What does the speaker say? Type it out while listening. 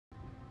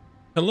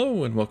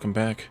Hello and welcome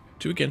back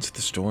to Against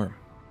the Storm.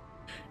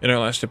 In our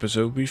last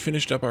episode, we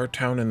finished up our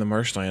town in the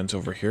marshlands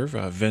over here,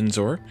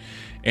 Venzor,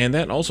 and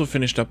that also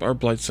finished up our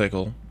blight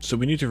cycle, so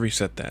we need to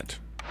reset that.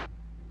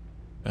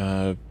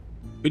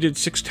 We did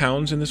 6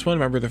 towns in this one.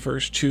 Remember, the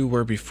first 2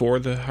 were before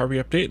the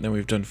Harpy update, and then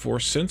we've done 4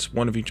 since,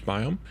 1 of each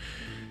biome.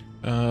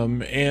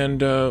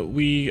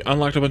 We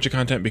unlocked a bunch of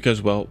content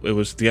because, well, it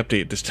was the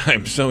update this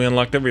time, so we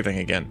unlocked everything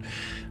again.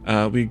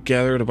 We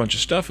gathered a bunch of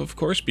stuff, of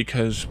course,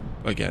 because,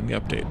 again, the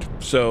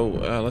update. So,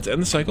 let's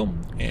end the cycle,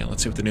 and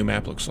let's see what the new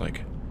map looks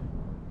like.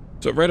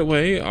 So right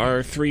away,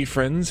 our 3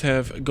 friends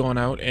have gone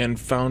out and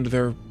found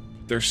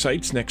their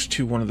sites next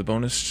to one of the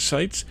bonus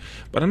sites,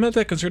 but I'm not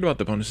that concerned about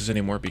the bonuses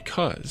anymore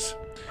because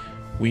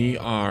we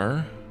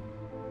are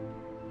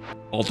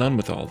all done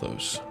with all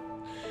those.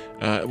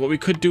 What we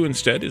could do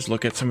instead is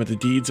look at some of the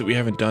deeds that we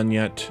haven't done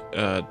yet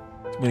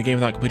when the game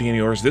without completing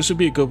any orders. This would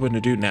be a good one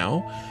to do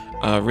now,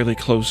 really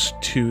close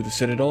to the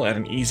Citadel at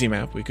an easy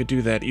map. We could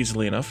do that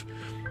easily enough,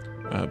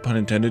 pun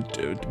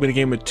intended. Win a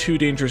game with 2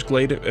 Dangerous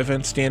Glade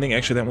events standing.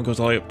 Actually, that one goes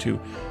all the way up to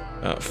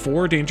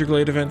 4 Danger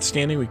Glade events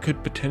standing. We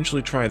could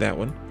potentially try that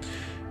one.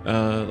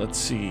 Let's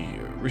see.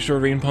 Restore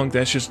Rain Punk,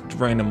 that's just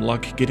random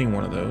luck getting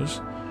one of those.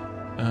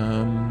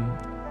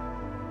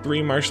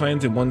 3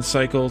 Marshlands in 1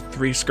 cycle,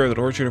 3 Scarlet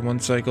Orchard in 1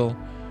 cycle.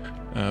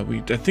 I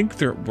think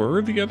there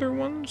were the other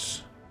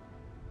ones?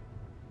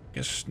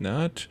 Guess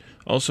not.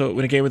 Also,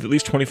 win a game with at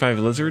least 25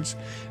 lizards.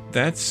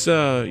 That's,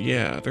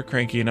 yeah, they're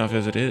cranky enough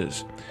as it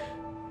is.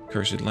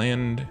 Cursed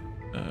Land.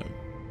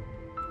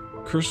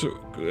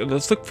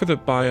 Let's look for the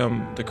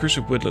biome, the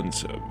Cursed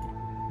Woodlands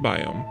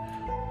biome.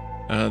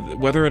 The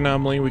Weather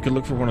Anomaly, we could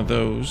look for one of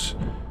those.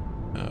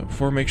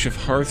 4 Makeshift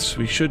Hearths,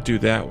 we should do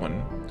that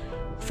one.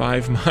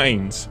 5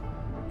 Mines.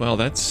 Well,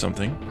 that's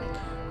something.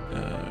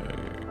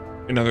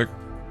 Another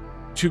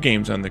 2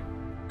 games on the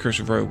Curse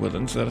of Royal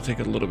Woodlands. That'll take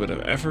a little bit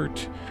of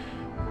effort.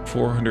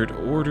 400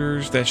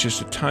 orders. That's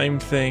just a time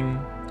thing.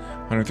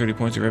 130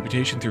 points of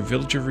reputation through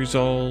Villager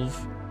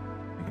Resolve.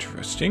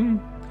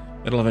 Interesting.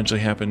 That'll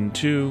eventually happen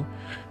too.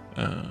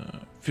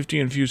 50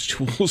 infused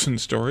tools in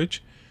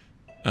storage.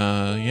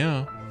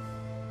 Yeah.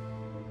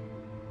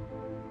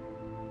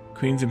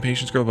 Queen's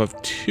Impatience grow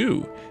above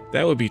 2.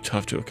 That would be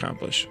tough to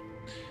accomplish.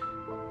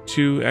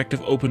 2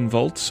 active open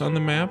vaults on the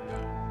map.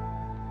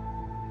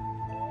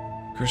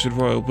 Cursed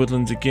Royal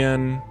Woodlands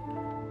again.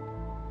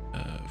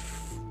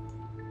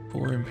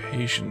 4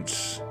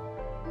 Impatience.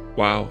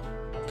 Wow.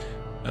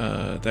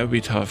 That would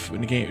be tough.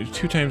 In the game,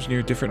 2 times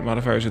near different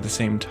modifiers of the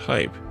same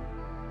type.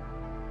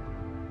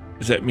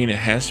 Does that mean it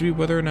has to be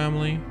Weather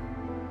Anomaly?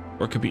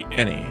 Or it could be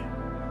any?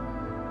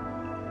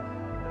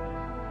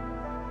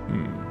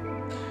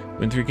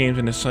 Win 3 games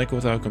in a cycle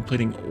without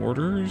completing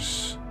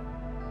orders?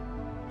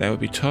 That would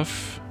be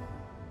tough.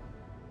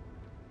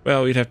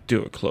 Well, we'd have to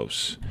do it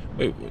close.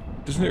 Wait,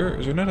 is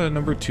there not a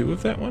number 2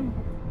 of that one?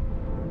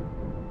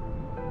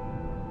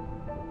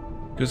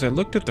 Because I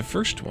looked at the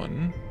first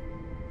one.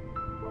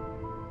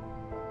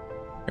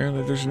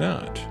 Apparently there's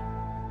not.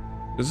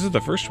 This is the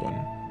first one.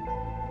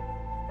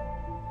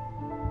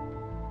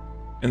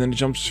 And then it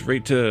jumps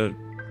right to...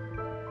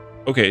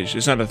 Okay,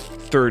 it's not a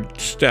 3rd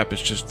step,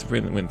 it's just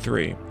win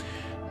 3.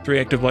 3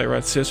 active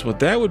Blightrot Cysts. Well,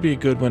 that would be a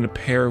good one to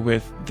pair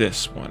with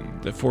this one,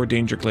 the 4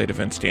 Danger Glade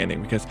events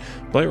standing, because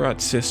Blightrot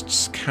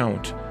Cysts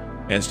count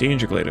as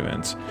Danger Glade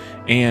events.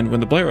 And when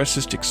the Blightrot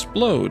Cysts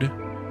explode,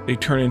 they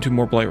turn into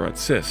more Blightrot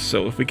Cysts.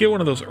 So if we get one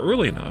of those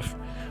early enough,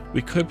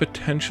 we could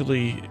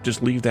potentially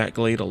just leave that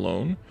glade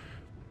alone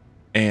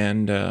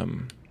and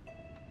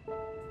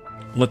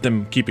let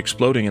them keep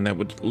exploding, and that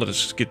would let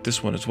us get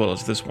this one as well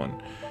as this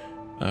one.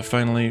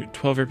 Finally,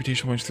 12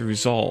 reputation points through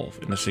Resolve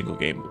in a single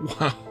game.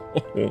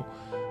 Wow.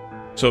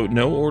 So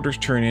no orders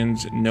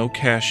turn-ins, no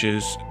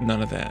caches,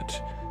 none of that.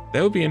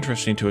 That would be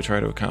interesting to try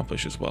to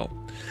accomplish as well.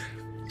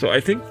 So I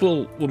think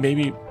we'll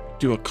maybe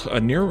do a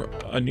near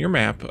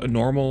map, a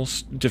normal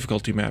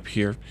difficulty map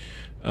here.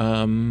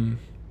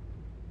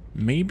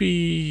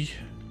 Maybe,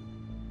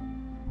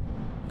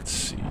 let's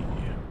see,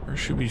 where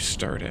should we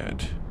start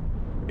at?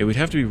 It would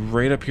have to be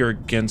right up here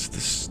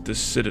against the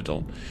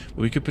Citadel. But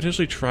we could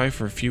potentially try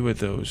for a few of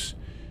those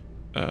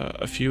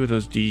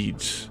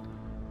deeds.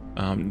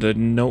 The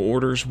no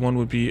orders one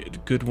would be a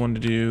good one to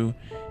do,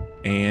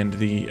 and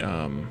the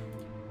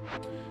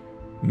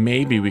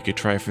maybe we could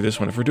try for this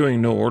one. If we're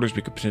doing no orders,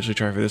 we could potentially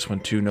try for this one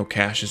too. No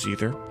caches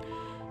either.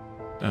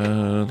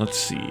 Let's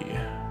see.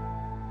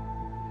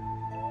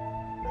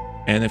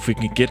 And if we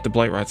can get the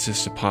Blightrot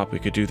Cysts to pop, we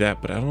could do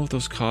that, but I don't know if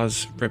those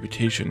cause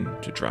reputation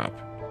to drop.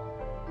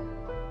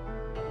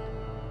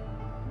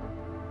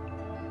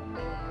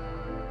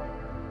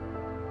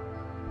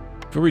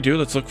 Before we do,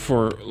 let's look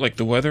for, like,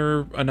 the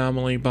Weather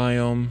Anomaly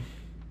biome,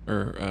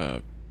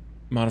 or,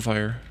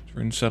 modifier,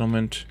 Rune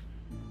Settlement.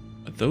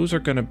 Those are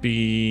gonna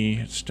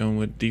be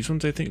Stonewood. These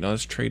ones, I think, no,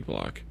 that's Trade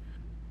Block.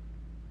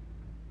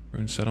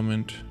 Rune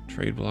Settlement,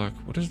 Trade Block.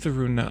 What is the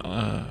Rune,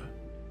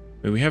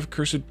 we have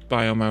Cursed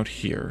Biome out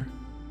here.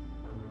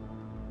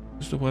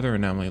 What's the Weather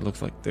Anomaly? It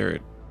looks like there.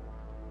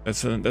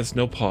 That's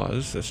no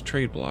pause. That's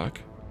Trade Block.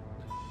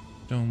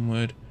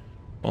 Stonewood.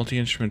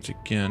 Multi-instruments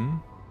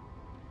again.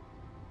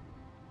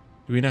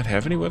 Do we not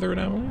have any weather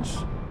anomalies?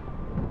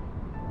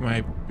 Am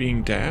I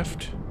being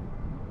daft?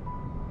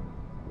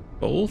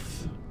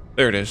 Both?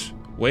 There it is.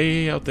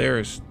 Way out there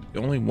is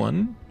the only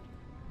one?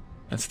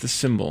 That's the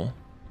symbol.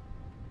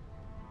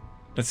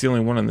 That's the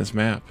only one on this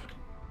map.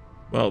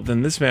 Well,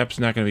 then this map's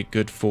not going to be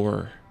good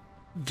for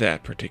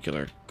that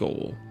particular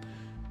goal.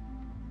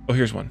 Oh,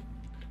 here's one.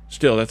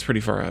 Still, that's pretty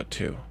far out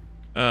too.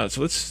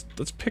 So let's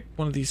pick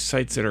one of these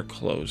sites that are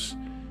close.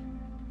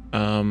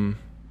 Not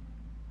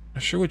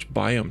sure which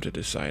biome to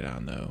decide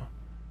on though.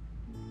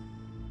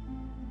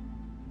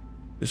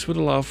 This would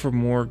allow for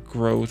more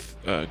growth.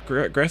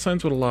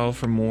 Grasslands would allow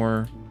for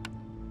more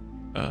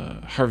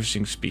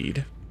harvesting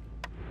speed.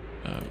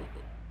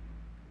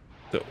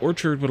 The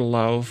orchard would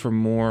allow for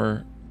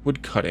more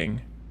wood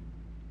cutting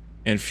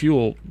and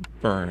fuel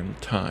burn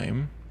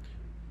time.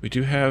 We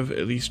do have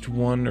at least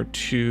 1 or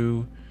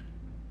 2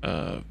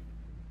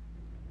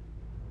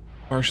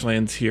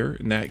 marshlands here,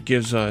 and that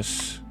gives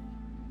us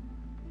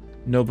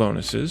no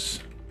bonuses.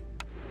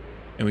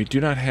 And we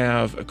do not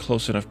have a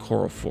close enough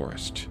coral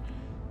forest.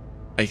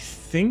 I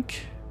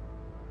think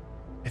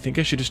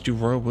I should just do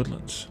Royal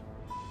Woodlands.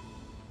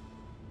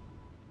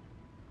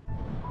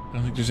 I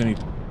don't think there's any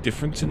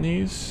difference in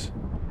these.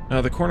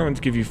 The corner ones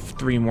give you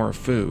 3 more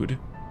food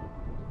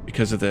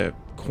because of the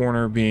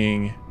corner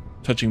being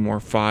touching more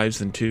 5s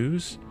than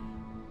 2s.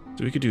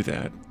 So we could do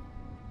that.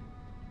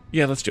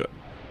 Yeah, let's do it.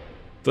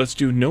 Let's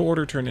do no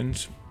order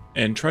turn-ins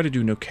and try to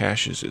do no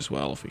caches as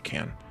well if we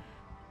can.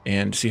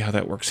 And see how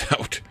that works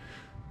out.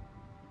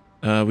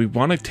 We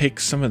want to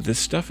take some of this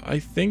stuff, I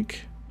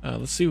think.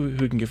 Let's see who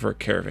we can get for a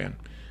caravan.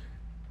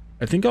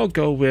 I think I'll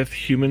go with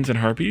humans and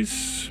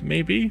harpies,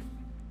 maybe.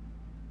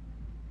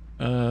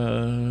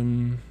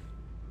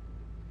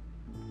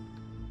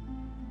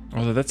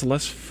 Although that's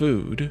less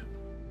food.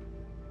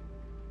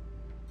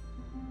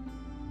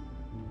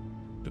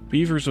 The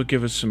beavers will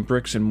give us some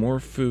bricks and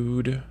more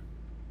food.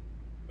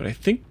 But I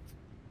think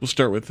we'll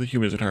start with the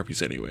humans and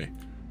harpies anyway.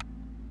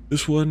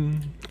 This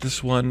one.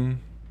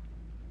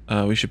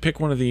 We should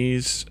pick one of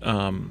these.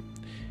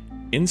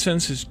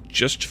 Incense is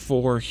just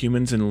for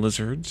humans and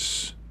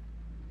lizards.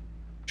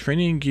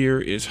 Training gear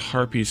is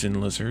harpies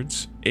and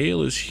lizards.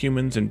 Ale is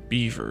humans and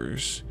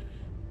beavers.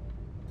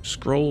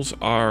 Scrolls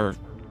are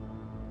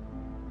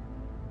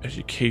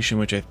education,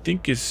 which I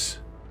think is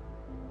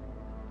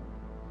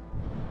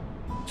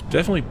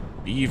definitely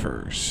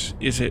beavers.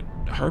 Is it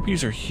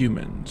harpies or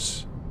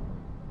humans?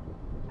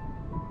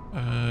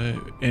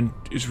 And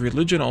is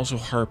religion also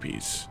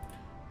harpies?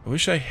 I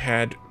wish I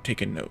had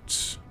taken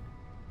notes.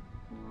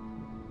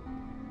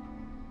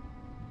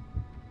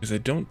 Because I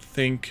don't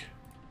think...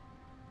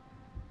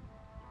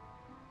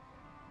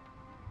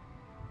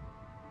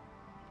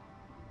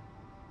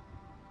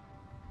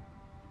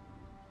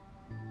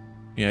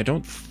 Yeah, I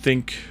don't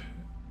think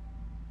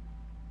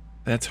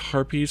that's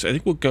harpies. I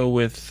think we'll go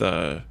with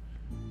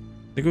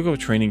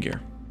training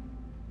gear.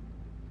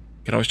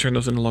 Can always turn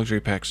those into luxury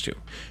packs too,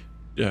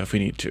 if we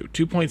need to.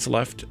 2 points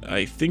left.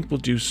 I think we'll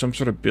do some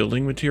sort of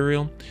building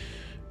material.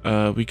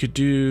 We could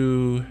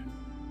do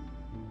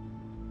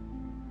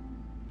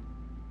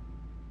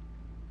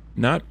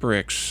not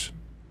bricks.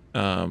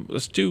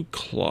 Let's do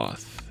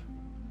cloth.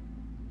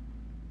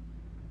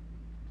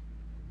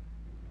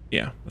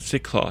 Yeah, let's say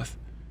cloth.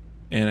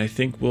 And I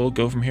think we'll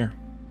go from here.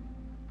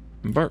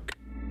 Embark.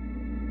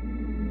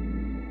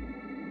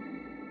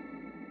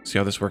 See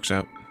how this works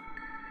out.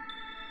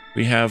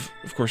 We have,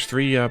 of course,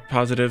 3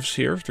 positives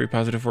here. 3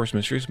 positive forest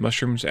mysteries.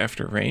 Mushrooms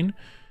after rain.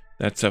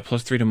 That's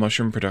 +3 to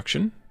mushroom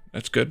production.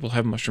 That's good. We'll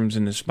have mushrooms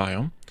in this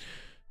biome.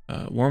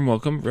 Warm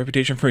welcome.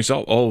 Reputation for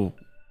resolve.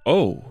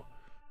 Oh.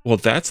 Well,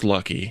 that's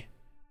lucky.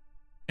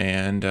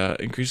 And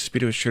increases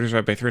speed of its traders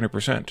by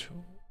 300%.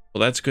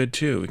 Well, that's good,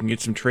 too. We can get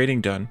some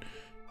trading done.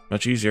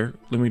 Much easier.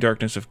 Looming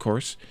darkness, of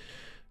course.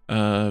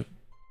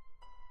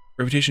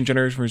 Reputation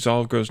generated from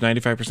resolve grows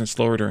 95%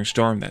 slower during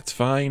storm. That's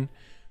fine.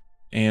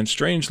 And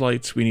strange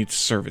lights, we need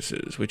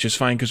services, which is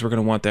fine because we're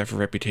going to want that for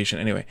reputation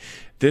anyway.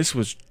 This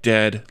was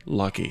dead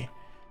lucky.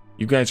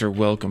 You guys are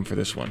welcome for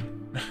this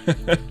one.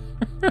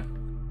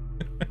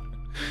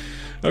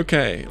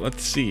 Okay,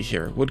 let's see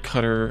here.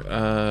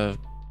 Woodcutter.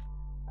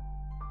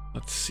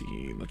 Let's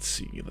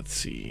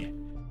see.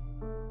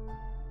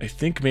 I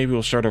think maybe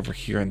we'll start over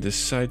here on this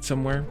side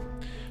somewhere.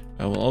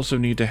 We'll also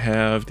need to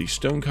have the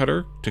stone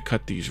cutter to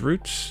cut these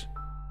roots.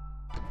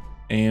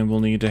 And we'll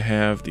need to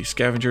have the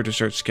scavenger to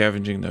start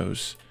scavenging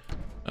those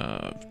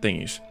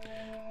thingies.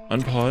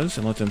 Unpause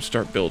and let them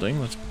start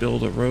building. Let's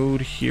build a road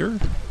here.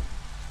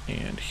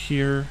 And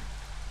here.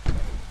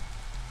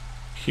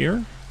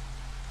 Here.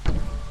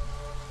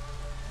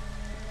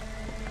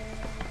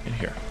 And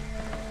here.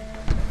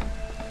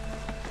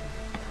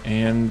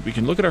 And we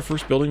can look at our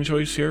first building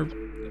choice here.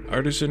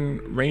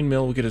 Artisan rain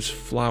mill will get us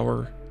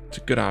flour. It's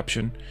a good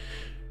option.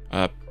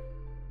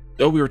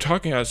 We were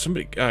talking about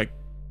somebody.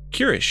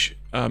 Kirish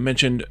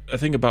mentioned a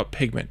thing about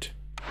pigment.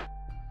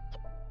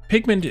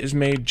 Pigment is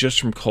made just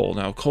from coal.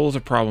 Now, coal is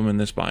a problem in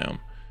this biome.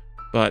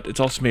 but it's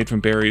also made from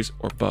berries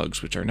or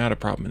bugs, which are not a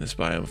problem in this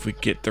biome if we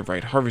get the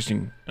right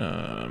harvesting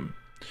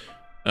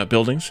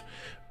buildings.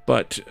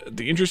 But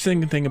the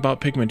interesting thing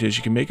about pigment is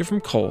you can make it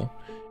from coal,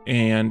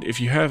 and if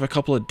you have a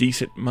couple of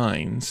decent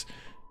mines,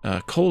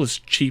 coal is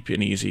cheap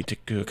and easy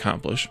to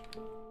accomplish,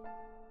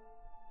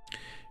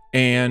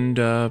 and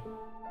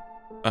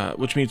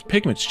which means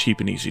pigment's cheap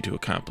and easy to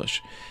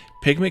accomplish.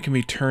 Pigment can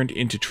be turned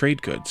into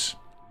trade goods,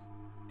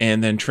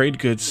 and then trade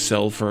goods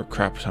sell for a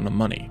crap ton of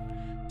money.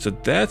 So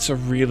that's a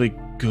really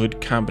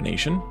good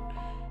combination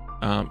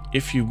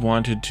if you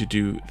wanted to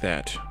do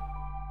that.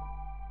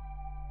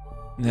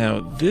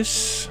 Now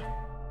this,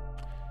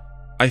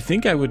 I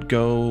think I'll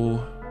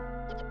go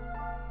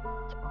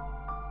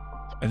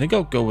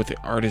with the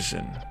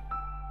artisan,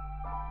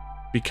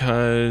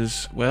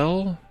 because,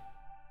 well,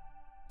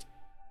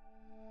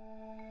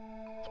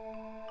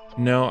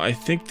 no, I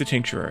think the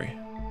tinctuary.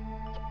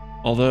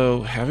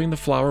 Although having the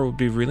flour would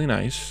be really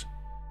nice,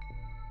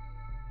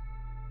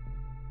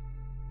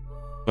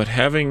 but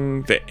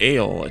having the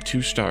ale at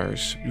 2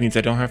 stars means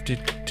I don't have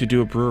to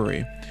do a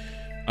brewery.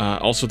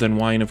 Also then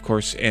wine, of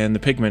course, and the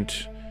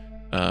pigment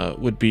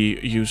would be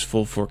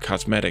useful for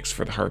cosmetics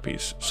for the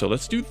Harpies. So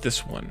let's do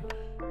this one.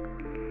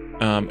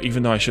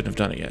 Even though I shouldn't have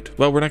done it yet.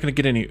 Well, we're not going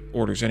to get any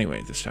orders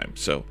anyway this time,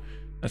 so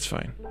that's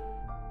fine.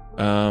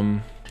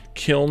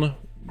 Kiln.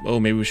 Oh,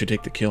 maybe we should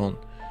take the kiln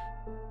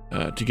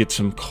to get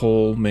some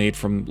coal made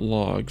from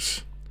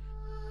logs.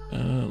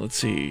 Let's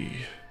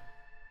see.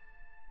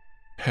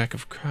 Pack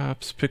of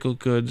crops, pickled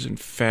goods, and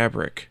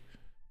fabric.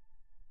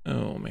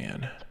 Oh,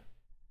 man.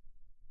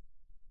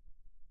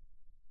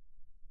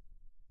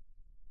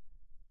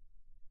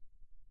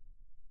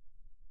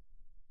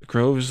 The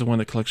grove is the one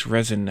that collects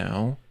resin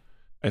now.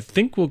 I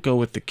think we'll go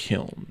with the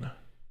kiln.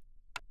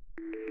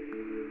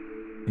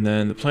 And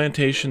then the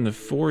plantation, the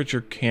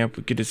forager camp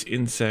would get us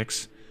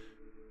insects.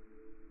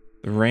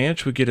 The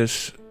ranch would get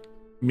us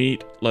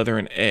meat, leather,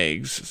 and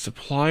eggs.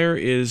 Supplier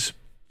is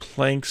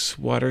planks,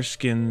 water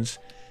skins,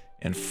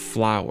 and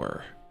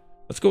flour.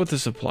 Let's go with the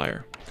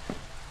supplier.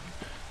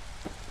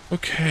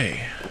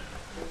 Okay.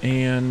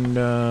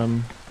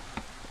 And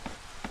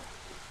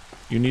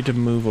you need to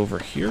move over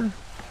here.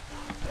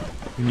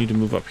 You need to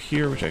move up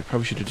here, which I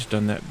probably should have just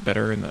done that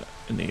better in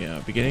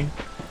the beginning.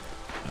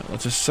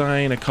 Let's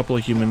assign a couple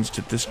of humans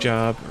to this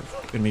job,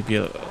 or maybe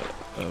a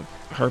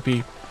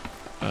harpy.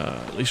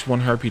 At least one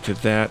harpy to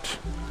that,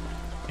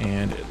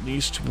 and at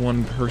least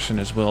one person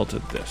as well to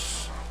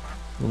this.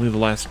 We'll leave the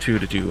last 2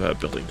 to do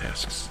building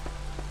tasks.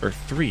 Or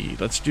 3.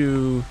 Let's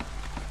do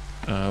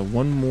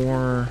one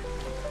more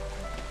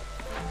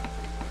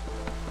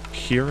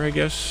here, I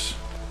guess,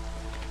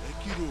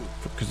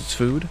 because it's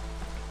food.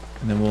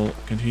 And then we'll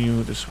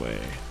continue this way.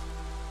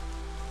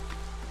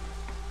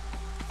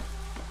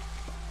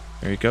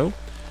 There you go.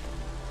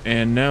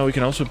 And now we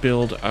can also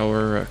build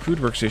our crude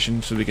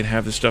workstation so we can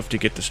have the stuff to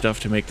get the stuff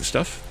to make the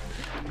stuff.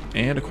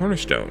 And a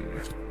cornerstone.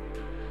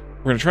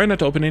 We're going to try not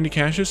to open any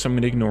caches, so I'm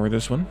going to ignore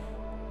this one.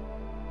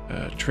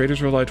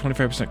 Traders rely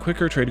 25%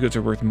 quicker. Trade goods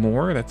are worth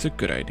more. That's a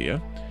good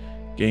idea.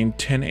 Gain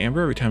 10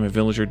 amber every time a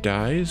villager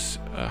dies.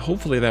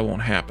 Hopefully that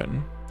won't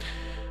happen.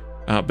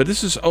 But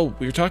this is... Oh,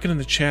 we were talking in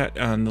the chat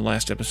on the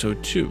last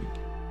episode, too.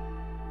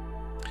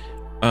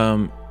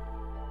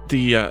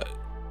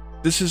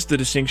 This is the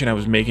distinction I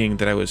was making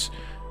that I was...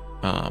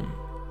 I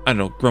don't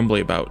know,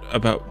 grumbly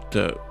about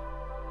the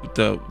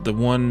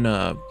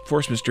one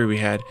force mystery we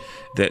had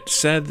that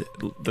said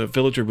the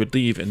villager would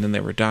leave and then they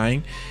were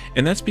dying,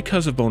 and that's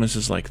because of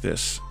bonuses like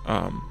this.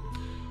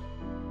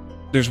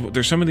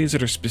 There's some of these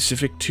that are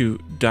specific to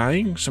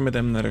dying, some of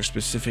them that are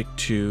specific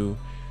to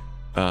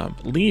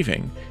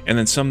leaving, and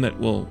then some that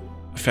will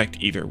affect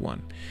either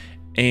one.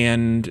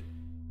 And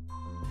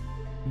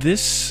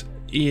this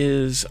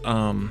is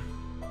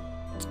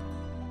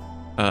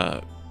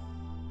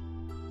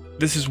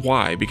this is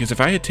why, because if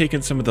I had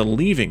taken some of the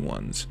leaving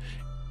ones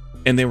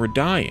and they were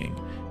dying,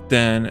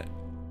 then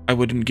I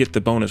wouldn't get the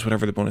bonus,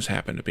 whatever the bonus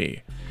happened to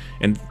be,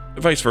 and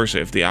vice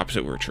versa if the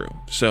opposite were true.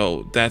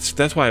 So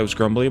that's why I was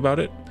grumbly about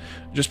it,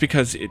 just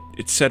because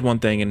it said one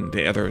thing and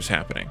the other was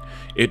happening.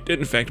 It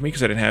didn't affect me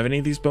because I didn't have any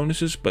of these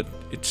bonuses, but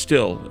it's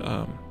still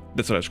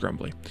that's what I was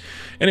grumbly.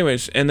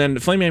 Anyways, and then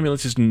Flame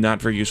Amulets is not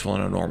very useful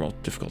on a normal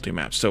difficulty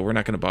map, so we're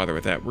not going to bother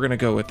with that. We're going to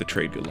go with the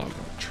trade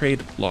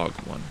log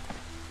one.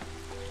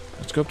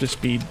 Let's go up to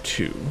speed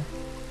 2.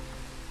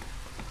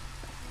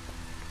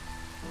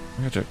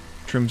 I have to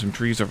trim some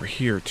trees over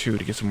here too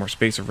to get some more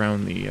space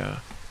around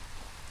the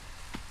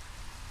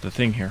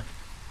thing here.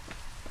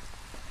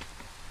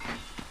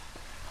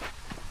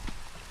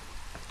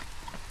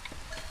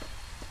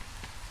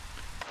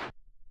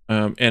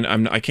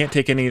 And I can't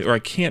take any, or I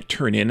can't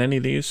turn in any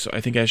of these, so I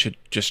think I should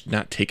just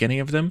not take any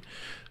of them.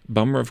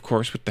 Bummer, of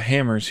course, with the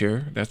hammers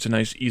here. That's a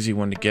nice, easy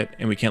one to get,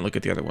 and we can't look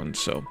at the other ones,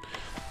 so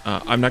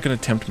I'm not going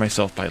to tempt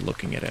myself by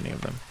looking at any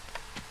of them.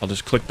 I'll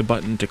just click the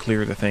button to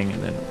clear the thing,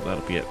 and then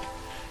that'll be it.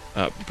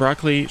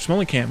 Broccoli, small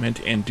encampment,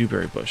 and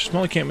dewberry bush.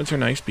 Small encampments are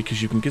nice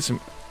because you can get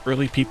some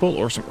early people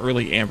or some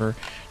early amber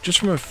just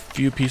from a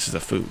few pieces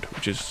of food,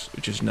 which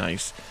is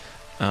nice.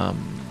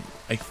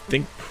 I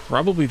think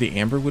probably the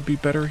amber would be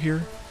better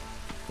here,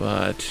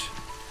 but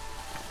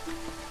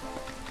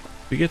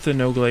we get the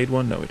no glade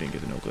one? No, we didn't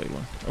get the no glade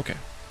one. Okay.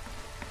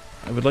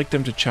 I would like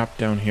them to chop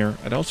down here.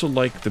 I'd also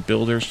like the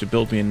builders to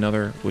build me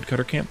another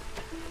woodcutter camp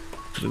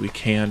so that we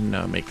can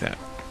make that.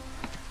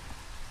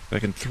 I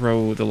can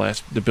throw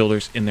the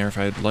builders in there if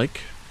I'd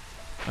like.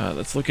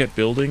 Let's look at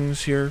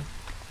buildings here.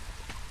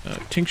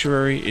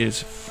 Tinctuary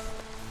is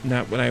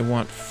not what I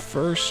want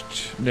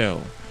first.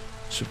 No.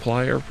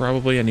 Supplier,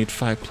 probably. I need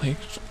 5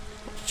 planks,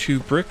 2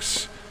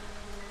 bricks.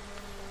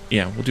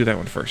 Yeah, we'll do that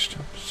one first.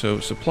 So,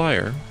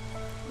 supplier.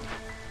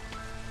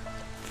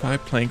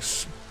 5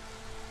 planks.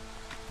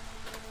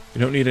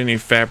 We don't need any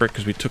fabric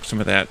because we took some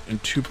of that.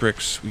 And 2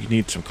 bricks. We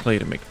need some clay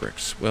to make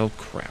bricks. Well,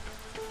 crap.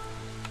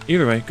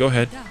 Either way, go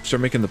ahead.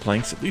 Start making the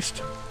planks at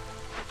least.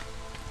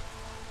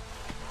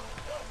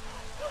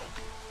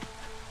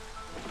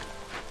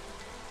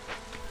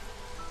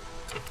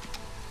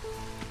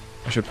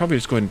 I should probably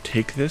just go ahead and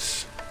take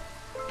this.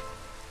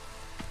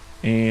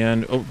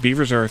 And, oh,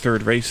 beavers are our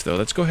 3rd race, though.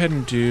 Let's go ahead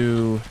and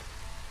do...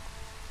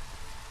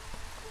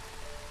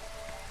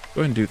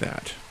 Go ahead and do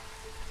that.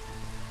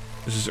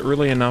 This is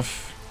early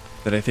enough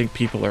that I think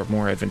people are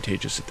more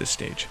advantageous at this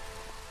stage.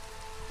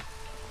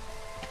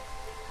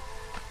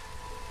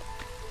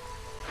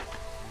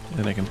 And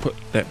then I can put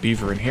that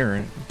beaver in here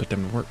and put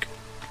them to work.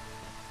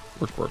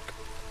 Work.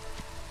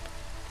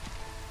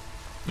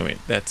 No, wait,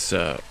 that's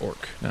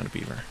orc, not a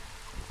beaver.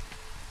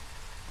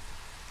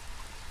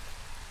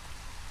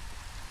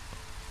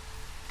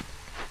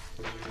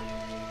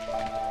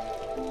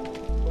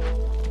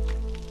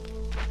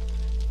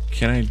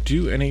 Can I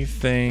do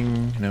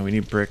anything? No, we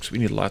need bricks. We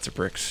need lots of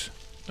bricks.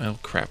 Oh,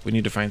 crap. We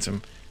need to find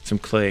some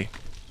clay.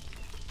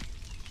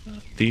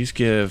 These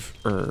give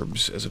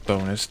herbs as a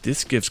bonus.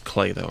 This gives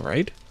clay, though,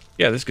 right?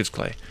 Yeah, this gives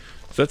clay.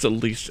 So that's at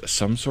least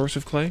some source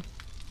of clay.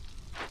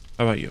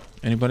 How about you?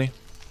 Anybody?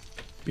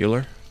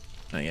 Bueller?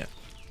 Not yet.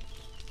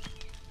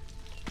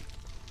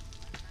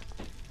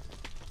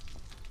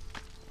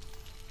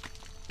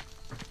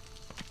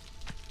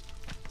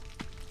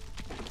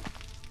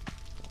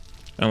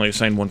 I only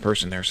assigned 1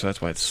 person there, so that's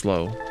why it's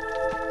slow.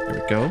 There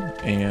we go.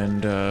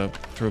 And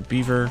throw a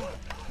beaver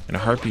and a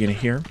harpy in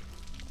here.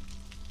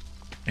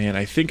 And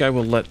I think I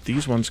will let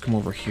these ones come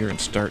over here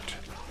and start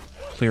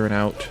clearing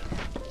out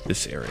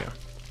this area.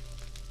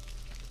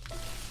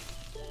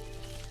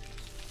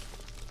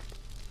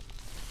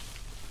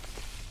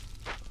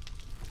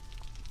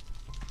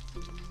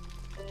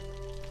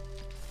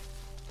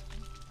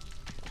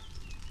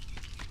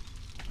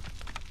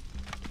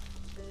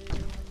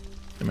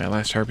 And my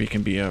last harpy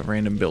can be a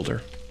random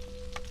builder.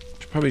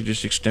 Should probably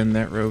just extend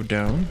that road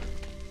down.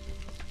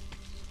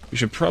 We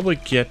should probably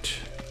get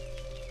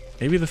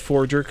maybe the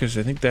forger, because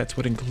I think that's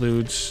what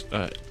includes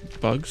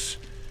bugs.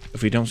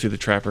 If we don't see the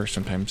trapper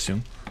sometime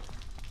soon.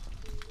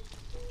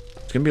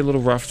 It's going to be a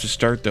little rough to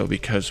start, though,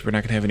 because we're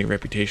not going to have any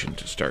reputation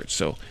to start.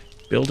 So,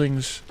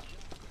 buildings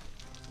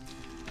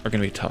are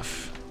going to be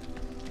tough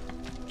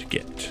to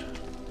get.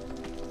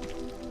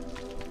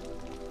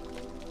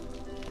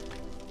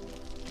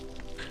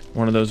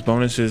 One of those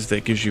bonuses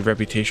that gives you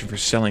reputation for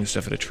selling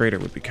stuff at a trader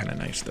would be kind of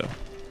nice, though.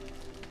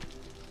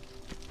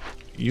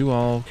 You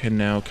all can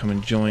now come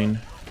and join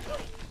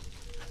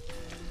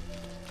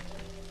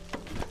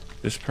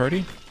this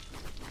party.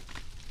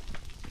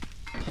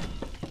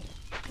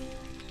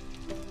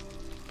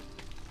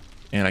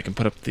 And I can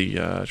put up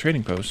the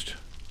trading post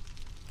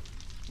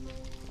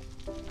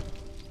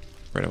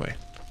right away.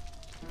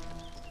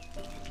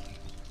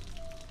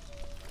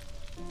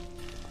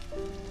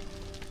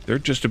 They're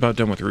just about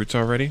done with roots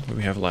already. What do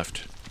we have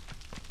left?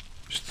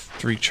 Just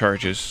 3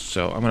 charges.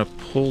 So I'm going to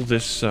pull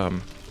this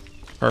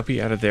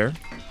harpy out of there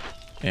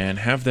and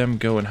have them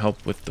go and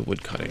help with the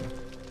wood cutting.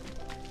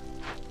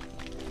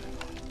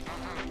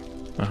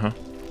 Uh-huh.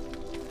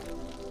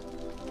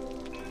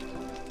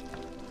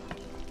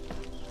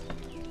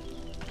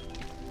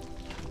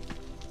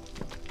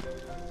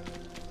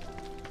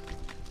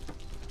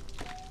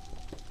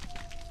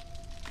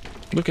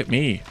 Look at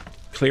me.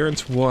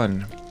 Clearance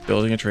 1,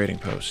 building a trading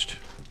post.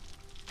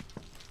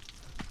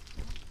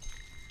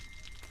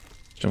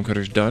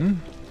 Stonecutter's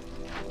done.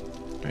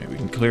 Alright, we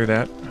can clear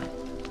that.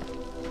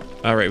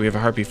 Alright, we have a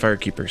Harpy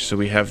Firekeeper, so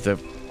we have the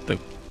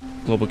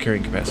global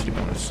carrying capacity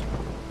bonus.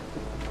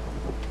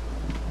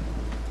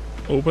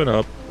 Open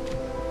up.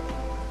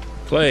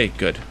 Clay,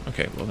 good.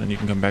 Okay, well then you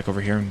can come back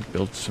over here and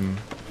build some,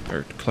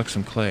 or collect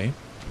some clay.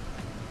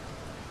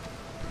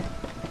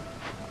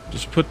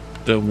 Just put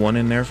the 1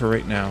 in there for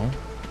right now.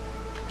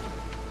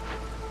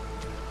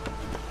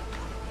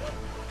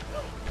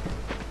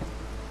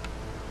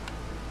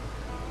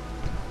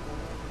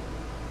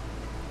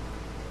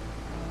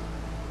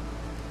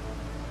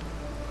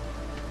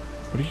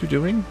 What are you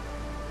doing?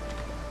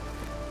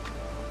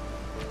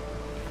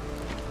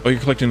 Oh, you're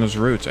collecting those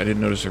roots. I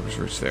didn't notice there was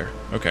roots there.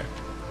 Okay.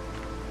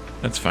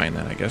 That's fine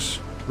then, I guess.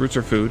 Roots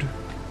are food.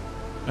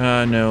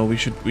 No, we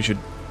should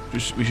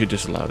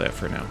disallow that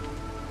for now.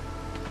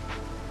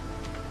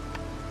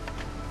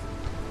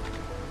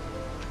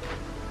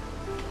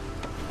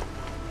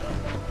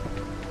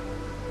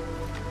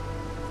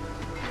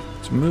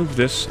 Let's move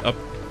this up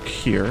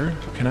here.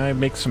 Can I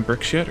make some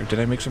bricks yet? Or did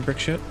I make some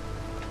bricks yet?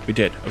 We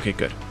did. Okay,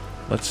 good.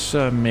 Let's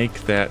make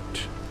that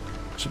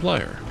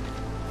supplier.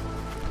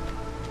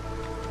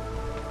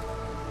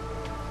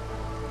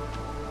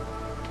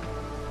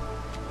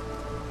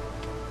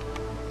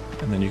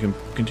 And then you can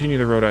continue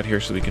the road out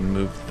here so we can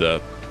move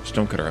the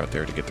stonecutter out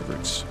there to get the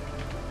roots.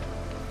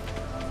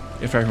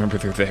 If I remember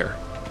they're there.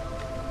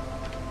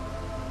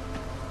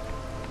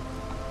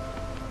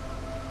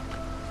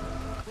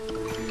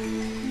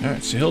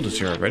 Alright, so Hilda's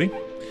here already.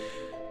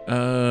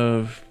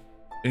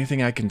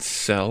 Anything I can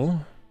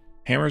sell?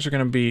 Hammers are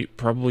going to be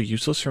probably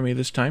useless for me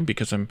this time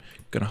because I'm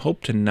going to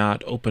hope to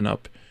not open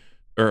up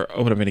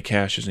any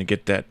caches and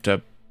get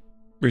that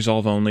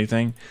resolve only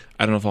thing.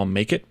 I don't know if I'll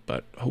make it,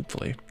 but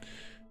hopefully.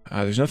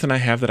 There's nothing I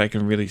have that I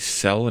can really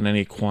sell in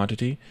any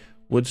quantity.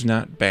 Wood's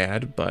not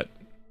bad, but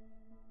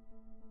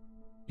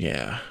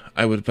yeah,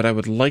 I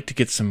would like to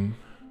get some.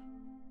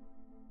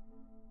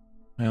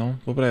 Well,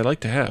 what would I like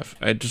to have?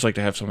 I'd just like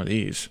to have some of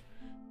these,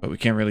 but we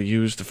can't really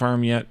use the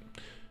farm yet.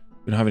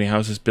 We don't have any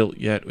houses built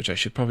yet, which I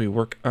should probably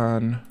work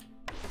on.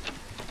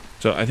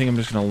 So I think I'm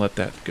just gonna let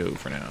that go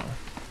for now.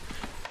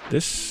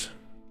 This,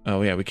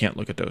 oh yeah, we can't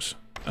look at those.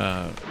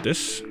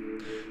 This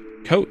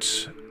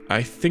coats,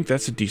 I think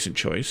that's a decent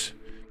choice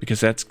because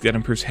that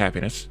improves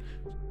happiness,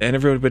 and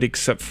everybody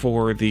except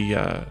for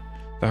the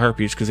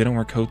Harpies because they don't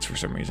wear coats for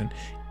some reason.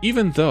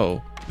 Even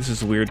though this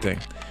is a weird thing,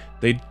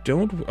 they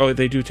don't. Oh,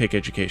 they do take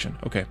education.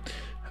 Okay,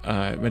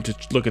 I meant to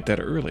look at that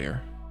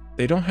earlier.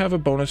 They don't have a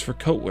bonus for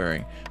coat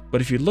wearing, but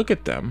if you look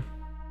at them,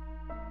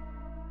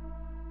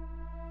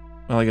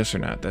 well, I guess they're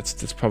not.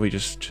 That's probably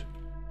just.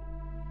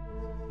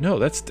 No,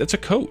 that's a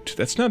coat.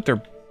 That's not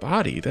their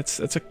body. That's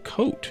a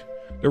coat.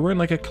 They're wearing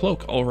like a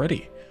cloak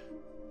already.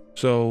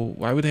 So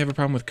why would they have a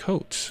problem with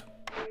coats?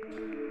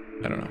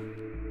 I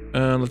don't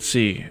know. Let's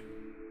see.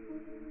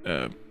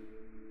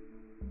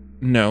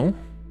 No.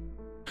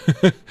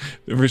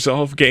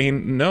 Resolve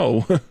gain,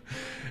 no.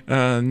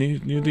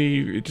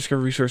 Newly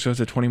discovered resource has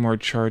 20 more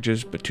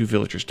charges, but 2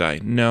 villagers die.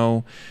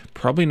 No.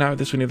 Probably not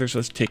this one either, so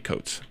let's take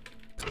coats.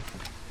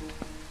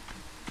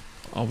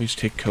 Always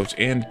take coats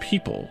and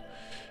people.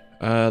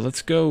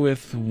 Let's go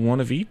with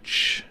 1 of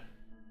each.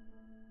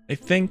 I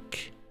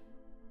think.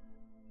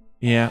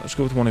 Yeah, let's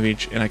go with 1 of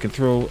each, and I can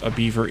throw a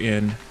beaver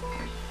in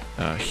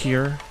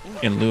here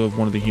in lieu of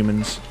one of the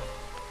humans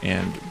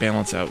and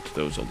balance out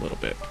those a little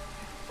bit.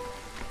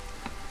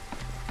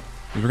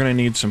 We're going to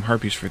need some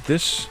harpies for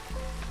this,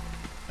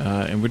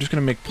 and we're just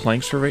going to make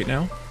planks for right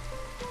now.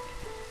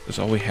 That's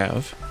all we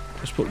have.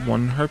 Let's put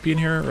 1 harpy in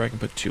here, or I can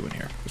put 2 in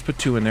here. Let's put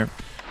 2 in there.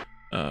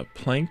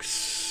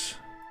 Planks.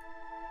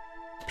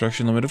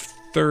 Production limit of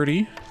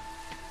 30,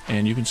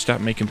 and you can stop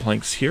making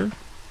planks here.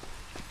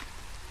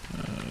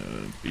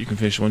 You can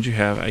finish the ones you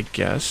have, I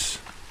guess.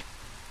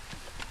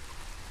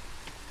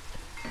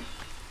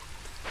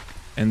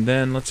 And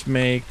then let's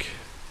make...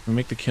 Can we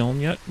make the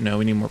kiln yet? No,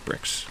 we need more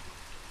bricks.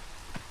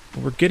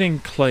 Well, we're getting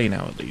clay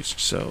now at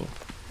least, so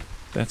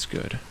that's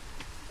good.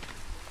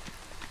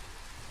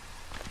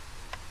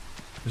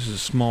 This is a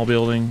small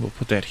building. We'll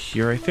put that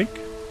here, I think.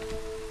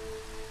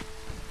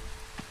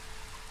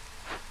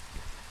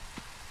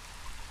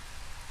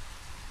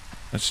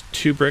 That's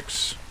 2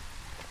 bricks.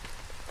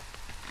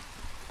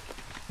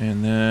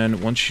 And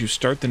then once you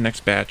start the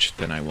next batch,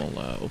 then I will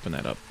open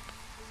that up.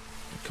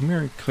 Come here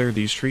and clear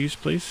these trees,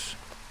 please.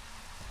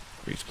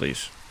 Trees,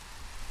 please.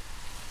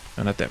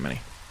 No, not that many.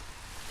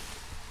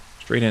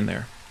 Straight in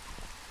there.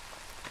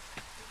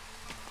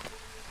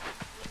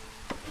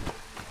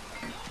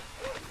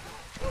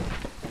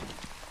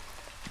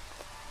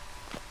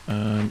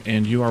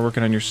 And you are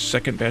working on your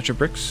second batch of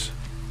bricks.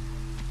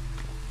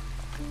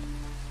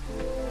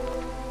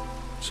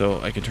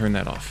 So I can turn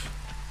that off.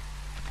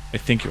 I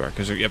think you are,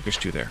 because yep, there's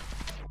 2 there.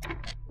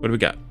 What do we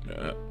got?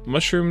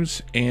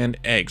 Mushrooms and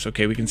eggs.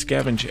 Okay, we can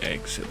scavenge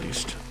eggs, at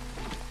least.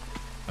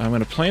 I'm going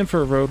to plan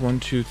for a road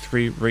 1, 2,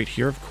 3 right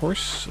here, of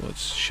course. So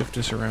let's shift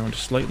this around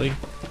slightly.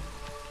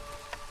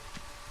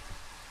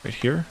 Right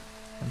here.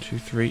 1, 2,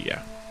 3,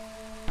 yeah.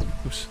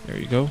 Oops, there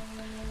you go.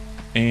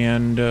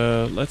 And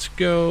let's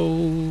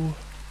go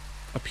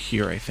up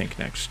here, I think,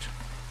 next.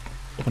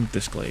 Open up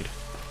this glade.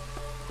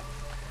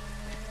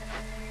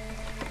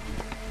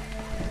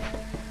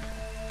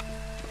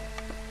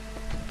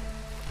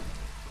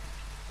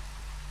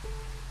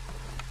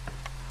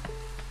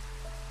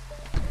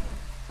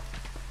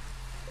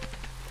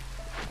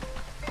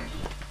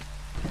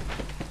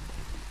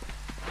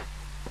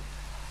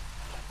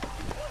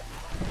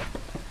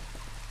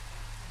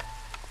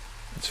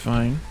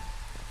 Fine.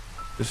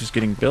 This is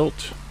getting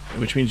built,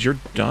 which means you're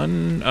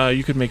done.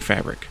 You could make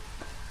fabric,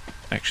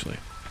 actually.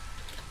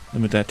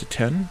 Limit that to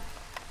 10.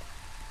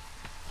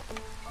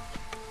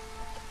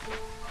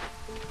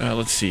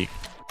 Let's see.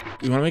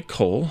 We want to make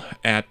coal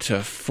at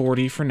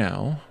 40 for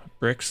now.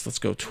 Bricks, let's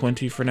go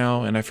 20 for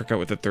now, and I forgot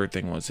what the third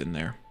thing was in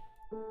there.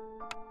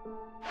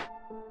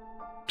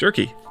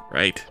 Jerky,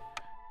 right.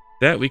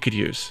 That we could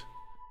use.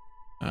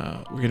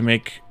 We're going to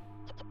make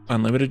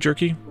unlimited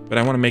jerky, but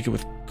I want to make it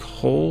with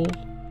coal.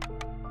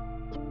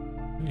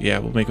 Yeah,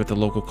 we'll make it with the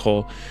local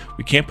coal.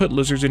 We can't put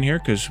lizards in here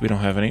because we don't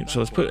have any. So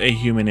let's put a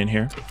human in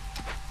here.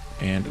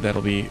 And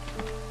that'll be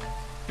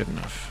good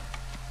enough.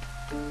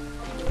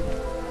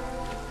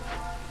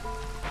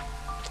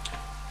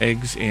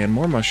 Eggs and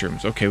more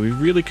mushrooms. Okay, we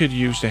really could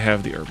use to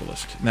have the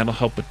herbalist. And that'll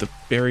help with the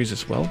berries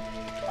as well.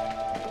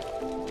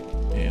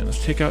 And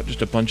let's take out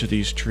just a bunch of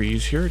these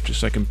trees here, just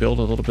so I can build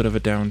a little bit of a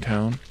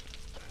downtown.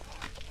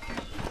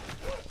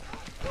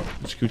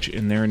 Let's scooch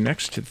in there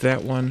next to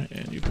that one,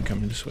 and you can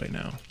come this way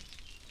now.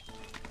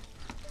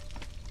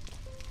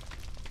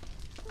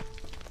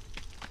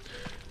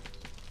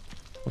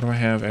 What do I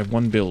have? I have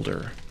one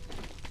builder.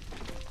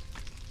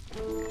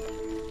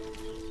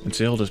 And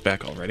Zelda's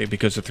back already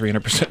because of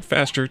 300%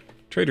 faster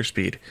trader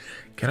speed.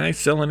 Can I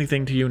sell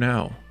anything to you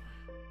now?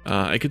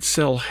 I could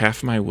sell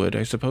half my wood,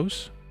 I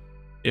suppose.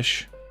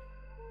 Ish.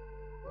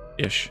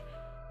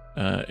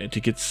 To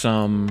get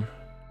some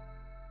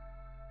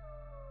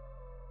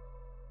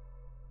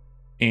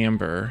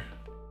amber.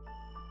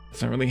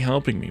 It's not really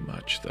helping me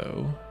much,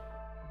 though.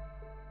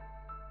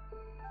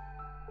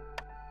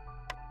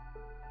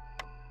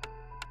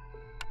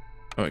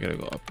 Oh, I gotta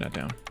go up, not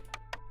down.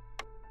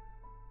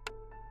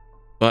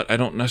 But I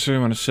don't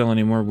necessarily want to sell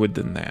any more wood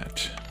than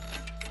that.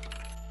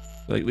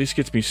 That at least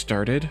gets me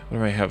started. What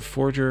do I have?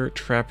 Forger,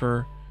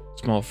 trapper,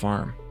 small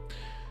farm.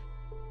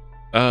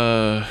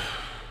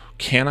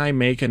 Can I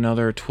make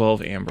another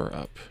 12 amber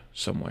up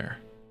somewhere?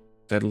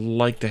 I'd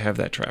like to have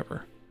that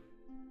trapper.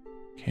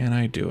 Can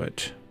I do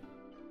it?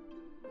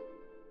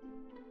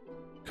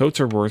 Coats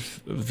are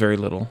worth very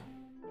little.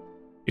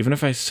 Even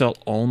if I sell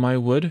all my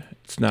wood,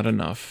 it's not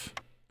enough.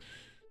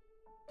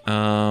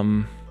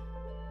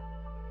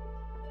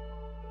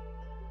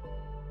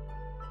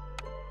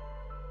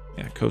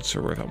 Yeah, coats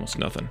are worth almost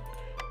nothing.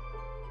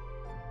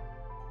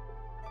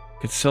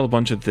 Could sell a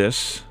bunch of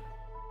this.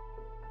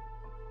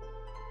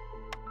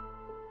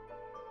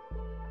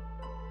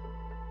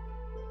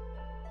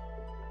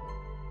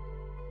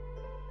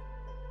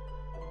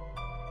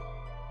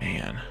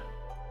 Man.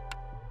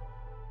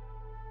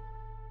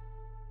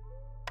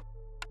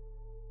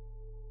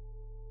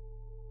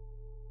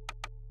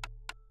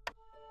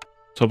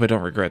 Let's hope I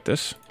don't regret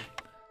this.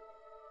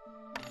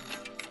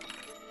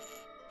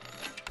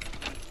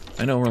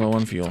 I know we're low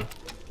on fuel.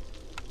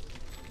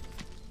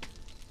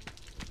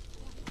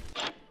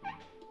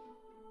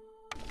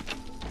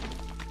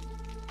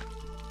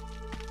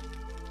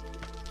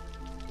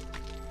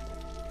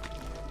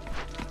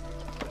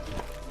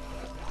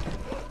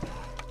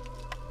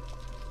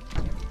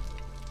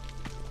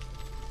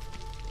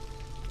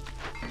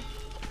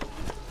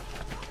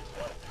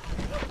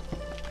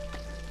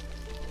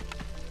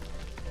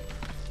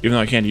 Even though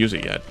I can't use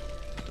it yet.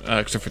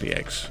 Except for the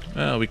eggs.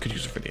 We could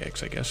use it for the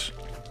eggs, I guess.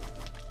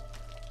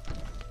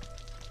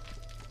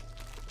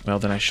 Well,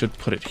 then I should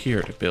put it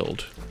here to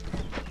build.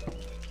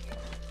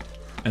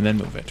 And then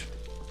move it.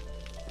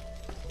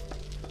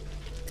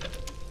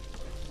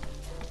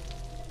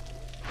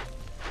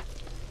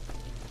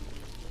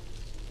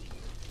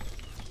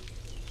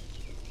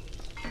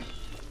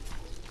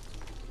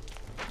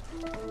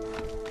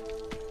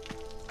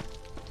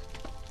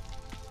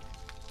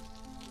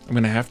 I'm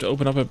going to have to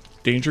open up a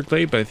danger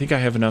glade, but I think I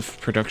have enough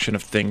production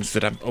of things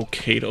that I'm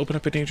okay to open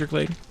up a danger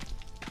glade.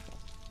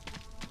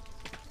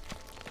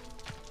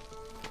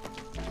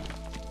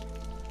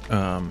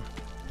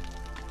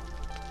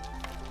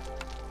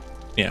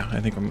 Yeah,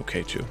 I think I'm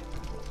okay too.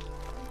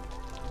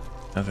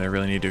 Not that I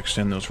really need to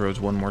extend those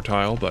roads one more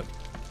tile, but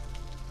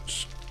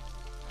just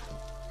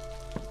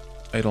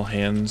idle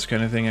hands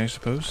kind of thing, I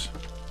suppose.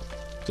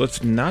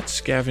 Let's not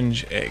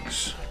scavenge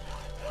eggs.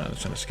 No,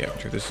 that's not a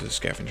scavenger. This is a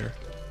scavenger.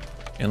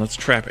 And let's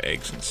trap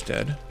eggs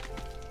instead.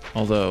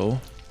 Although...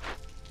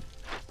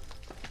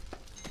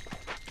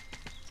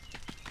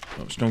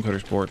 Oh,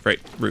 stonecutter's board. Right,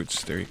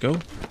 roots. There you go.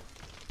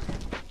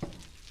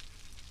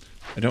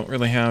 I don't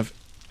really have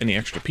any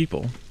extra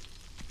people.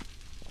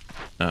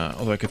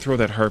 Although I could throw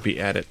that harpy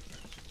at it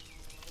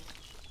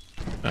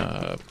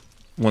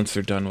once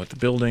they're done with the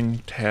building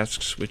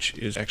tasks, which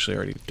is actually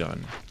already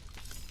done.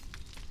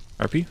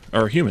 Harpy?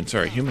 Or human,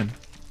 sorry, human.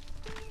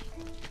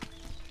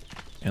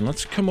 And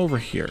let's come over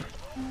here.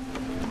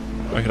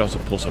 I could also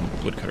pull some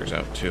woodcutters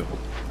out, too.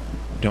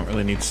 Don't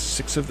really need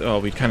 6 of them. Oh,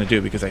 we kind of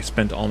do, because I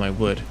spent all my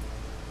wood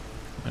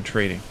on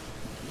trading.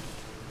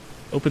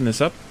 Open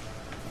this up.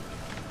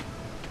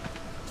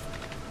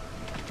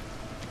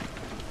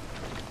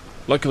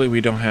 Luckily,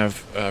 we don't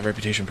have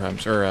reputation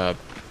problems, or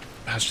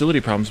hostility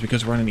problems,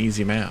 because we're on an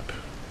easy map.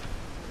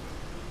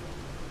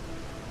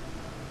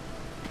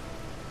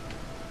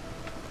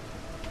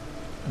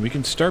 And we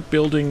can start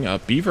building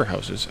beaver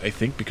houses, I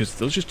think, because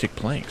those just take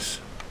planks.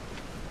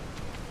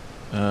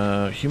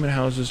 Human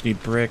houses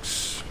need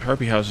bricks.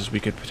 Harpy houses we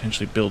could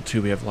potentially build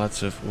too. We have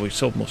lots of... Well, we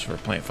sold most of our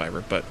plant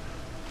fiber, but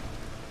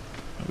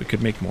we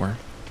could make more.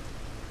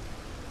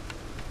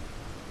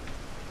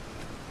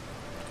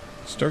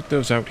 Start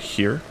those out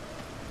here.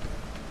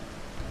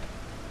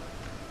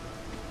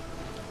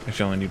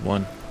 Actually, I only need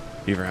one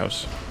beaver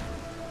house.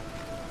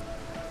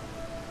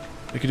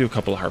 We could do a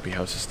couple of harpy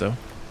houses, though.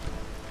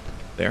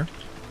 There.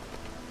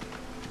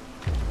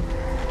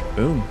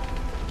 Boom.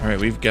 Alright,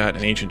 we've got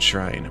an ancient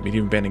shrine, a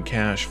medium abandoned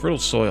cache, fertile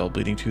soil,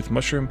 bleeding tooth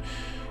mushroom,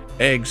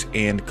 eggs,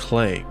 and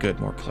clay. Good,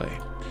 more clay.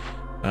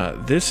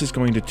 This is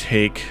going to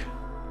take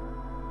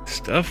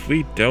stuff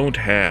we don't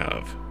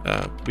have.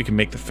 We can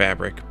make the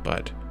fabric,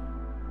 but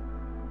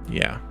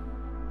yeah.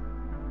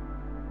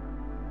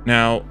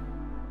 Now,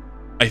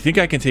 I think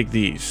I can take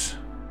these.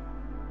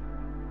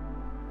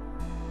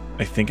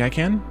 I think I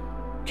can?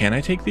 Can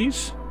I take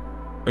these?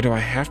 Or do I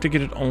have to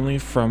get it only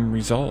from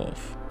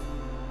Resolve?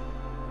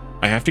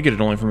 I have to get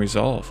it only from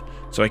Resolve.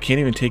 So I can't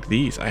even take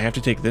these. I have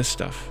to take this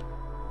stuff.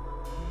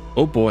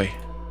 Oh boy.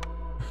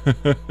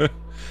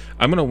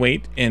 I'm going to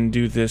wait and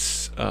do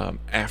this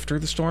after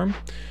the storm.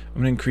 I'm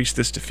going to increase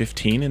this to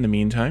 15 in the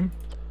meantime.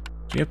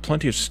 We have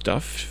plenty of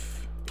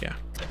stuff. Yeah.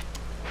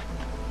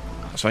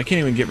 So I can't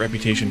even get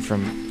reputation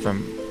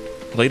from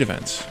blade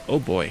events. Oh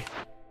boy.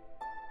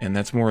 And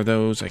that's more of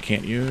those I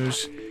can't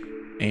use.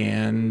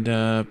 And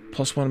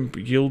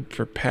 +1 yield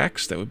for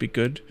packs. That would be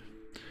good.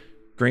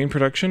 Grain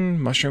production,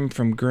 mushroom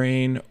from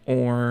grain,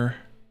 or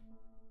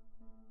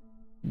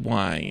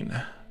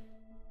wine.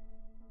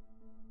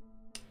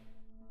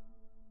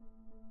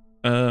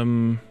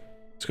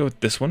 Let's go with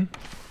this one.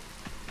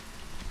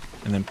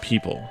 And then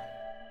people.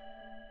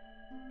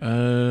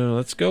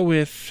 Let's go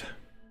with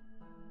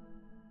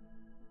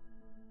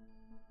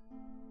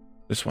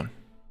this one.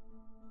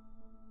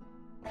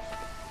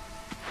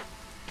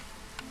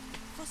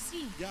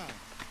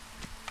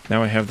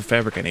 Now I have the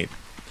fabric I need.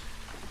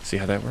 See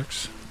how that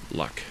works?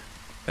 Luck.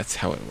 That's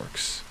how it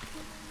works.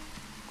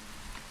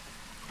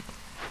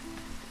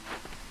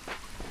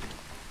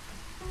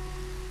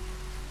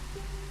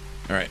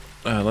 Alright,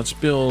 let's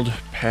build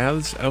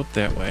paths out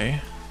that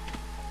way.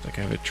 Like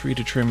I have a tree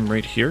to trim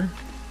right here.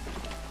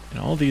 And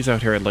all these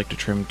out here I'd like to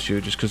trim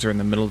too, just because they're in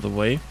the middle of the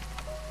way.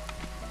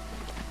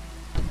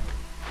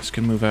 This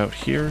can move out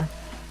here.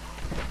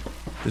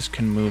 This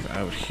can move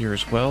out here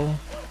as well.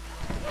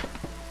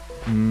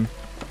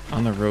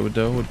 On the road,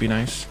 though, would be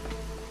nice.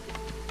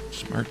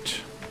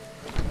 Smart.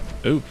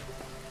 Ooh.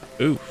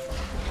 Ooh.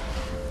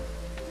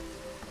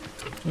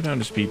 Go down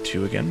to speed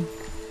 2 again.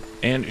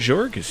 And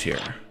Jorg is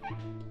here.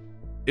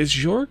 Is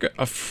Jorg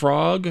a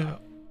frog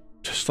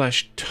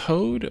 /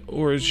 toad,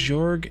 or is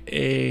Jorg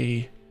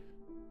a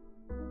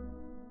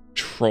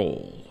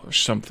troll or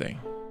something?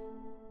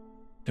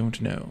 Don't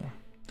know.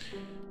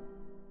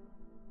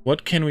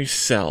 What can we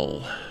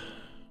sell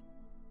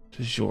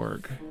to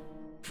Jorg?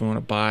 If we want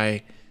to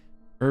buy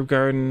herb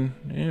garden,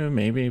 yeah,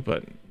 maybe,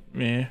 but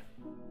meh.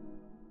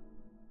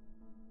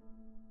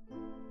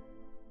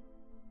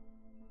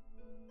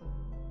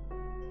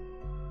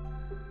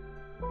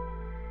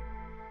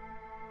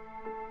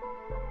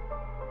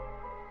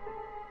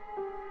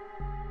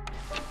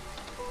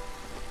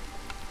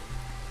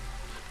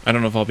 I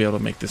don't know if I'll be able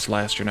to make this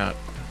last or not.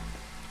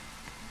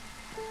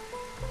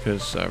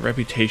 Because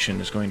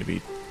reputation is going to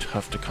be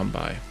tough to come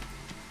by.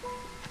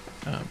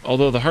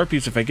 Although the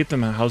Harpies, if I get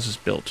them houses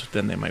built,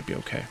 then they might be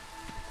okay.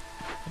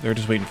 They're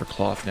just waiting for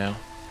cloth now.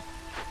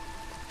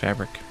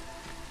 Fabric.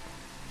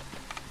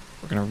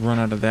 We're going to run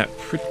out of that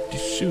pretty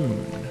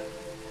soon.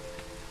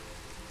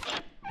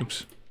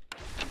 Oops.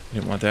 I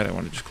didn't want that. I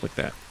wanted to just click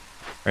that.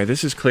 Alright,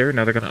 this is clear.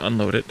 Now they're going to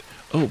unload it.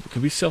 Oh,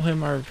 could we sell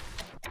him our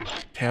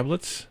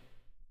tablets?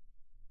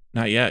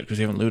 Not yet, because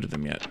we haven't looted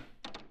them yet.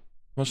 How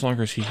much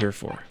longer is he here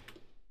for?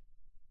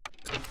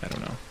 I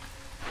don't know.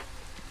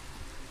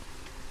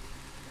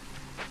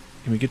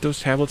 Can we get those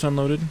tablets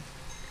unloaded?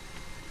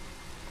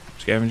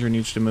 Scavenger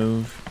needs to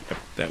move. Yep,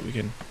 that we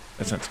can.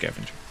 That's not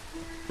scavenger.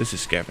 This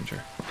is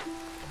scavenger.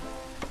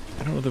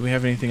 I don't know that we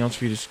have anything else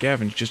for you to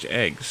scavenge, just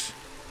eggs.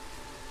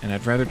 And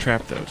I'd rather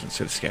trap those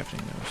instead of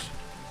scavenging those.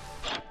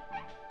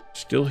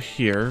 Still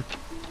here.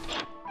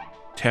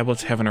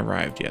 Tablets haven't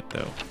arrived yet,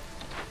 though.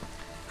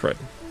 Crud.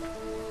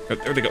 Oh,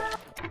 there they go.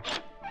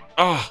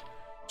 Ah!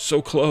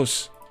 So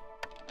close.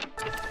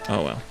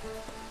 Oh well.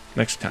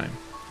 Next time.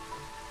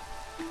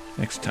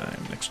 Next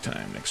time, next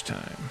time, next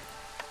time.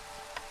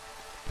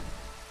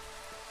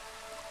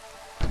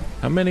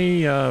 How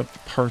many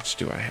parts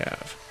do I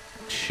have?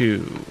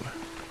 2.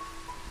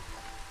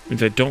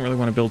 Means I don't really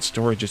want to build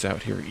storages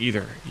out here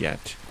either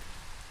yet.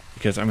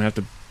 Because I'm going to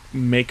have to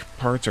make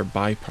parts or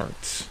buy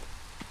parts.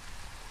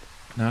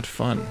 Not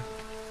fun.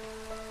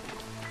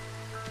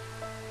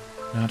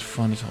 Not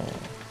fun at all.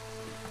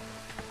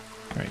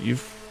 Alright,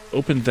 you've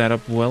opened that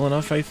up well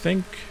enough, I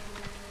think.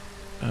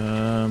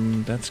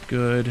 That's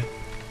good.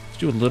 Let's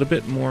do a little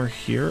bit more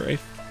here, I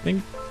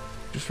think.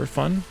 Just for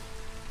fun.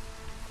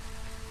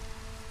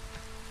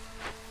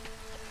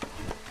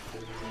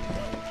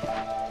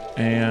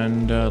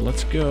 And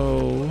let's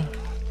go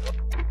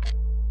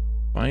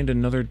find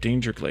another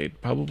danger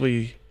glade.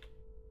 Probably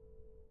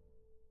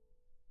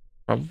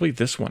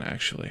this one,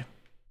 actually.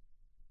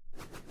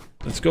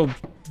 Let's go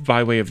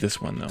by way of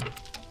this one, though.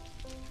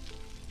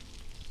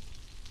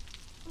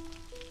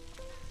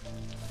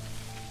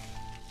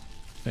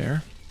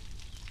 There.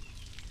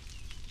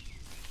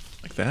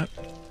 Like that.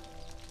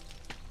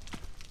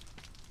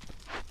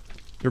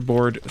 You're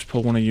bored. Let's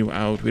pull one of you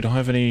out. We don't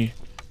have any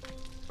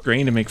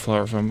grain to make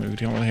flour from. We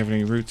don't really have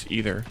any roots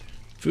either.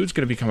 Food's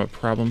going to become a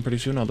problem pretty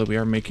soon, although we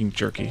are making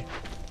jerky.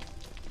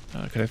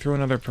 Could I throw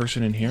another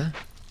person in here?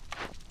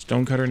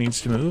 Stonecutter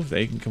needs to move.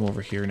 They can come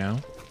over here now.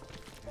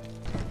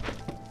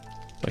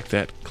 Like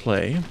that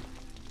clay.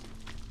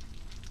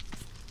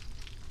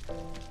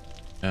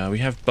 We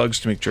have bugs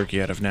to make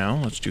jerky out of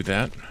now. Let's do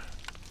that.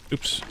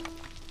 Oops.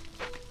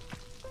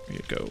 There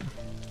you go.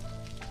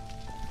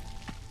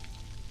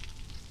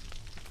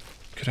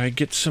 Could I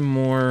get some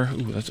more... Ooh,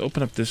 let's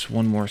open up this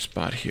one more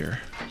spot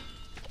here.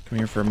 Come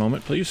here for a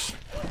moment, please.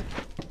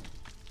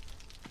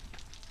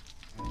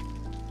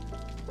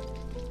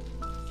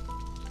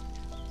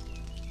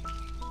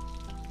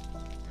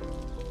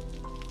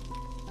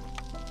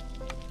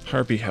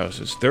 Harpy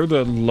houses. They're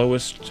the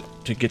lowest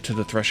to get to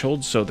the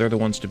threshold, so they're the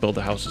ones to build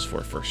the houses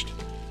for first.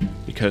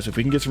 Because if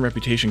we can get some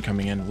reputation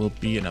coming in, we'll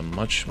be in a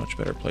much, much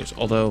better place.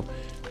 Although,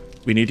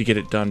 we need to get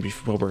it done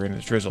before we're in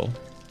a drizzle.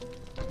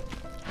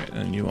 And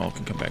then you all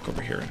can come back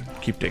over here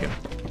and keep digging.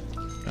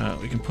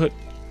 We can put...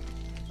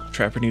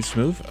 Trapper needs to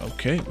move.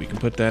 Okay, we can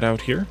put that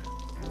out here.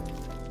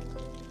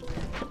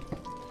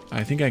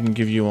 I think I can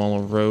give you all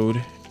a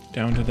road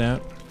down to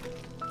that.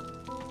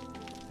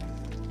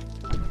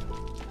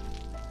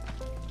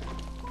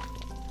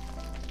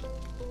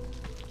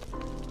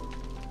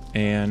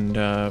 And,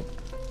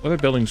 what other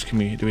buildings do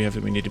we have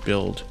that we need to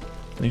build?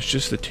 I think it's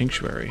just the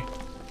Tinctuary.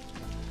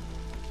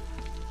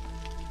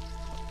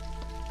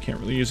 Can't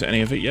really use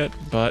any of it yet,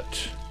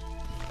 but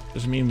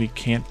doesn't mean we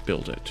can't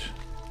build it.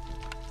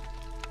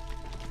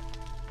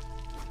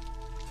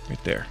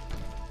 Right there.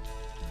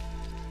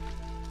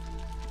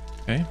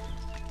 Okay.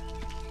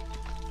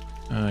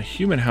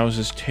 Human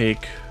houses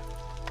take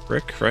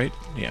brick, right?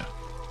 Yeah.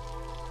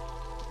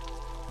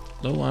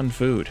 Low on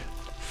food.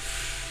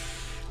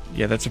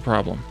 Yeah, that's a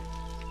problem.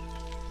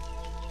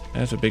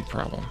 That's a big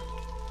problem.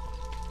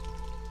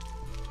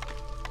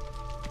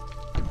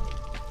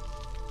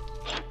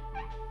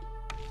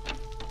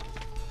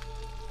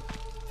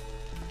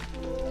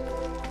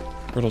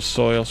 Brittle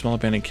soil, small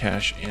abandoned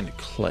cache, and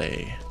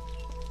clay.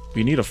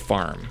 We need a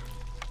farm.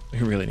 We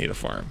really need a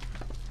farm.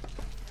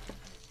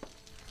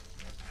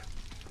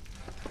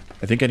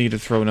 I think I need to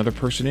throw another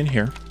person in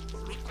here,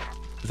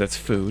 because that's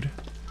food.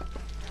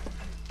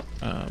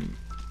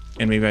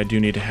 And maybe I do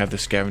need to have the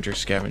scavenger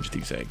scavenge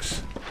these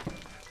eggs.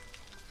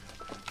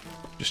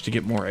 Just to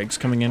get more eggs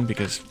coming in,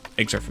 because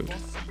eggs are food.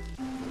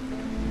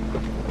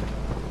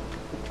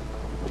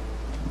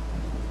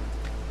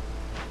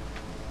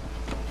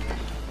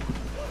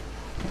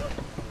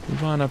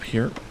 Move on up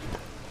here.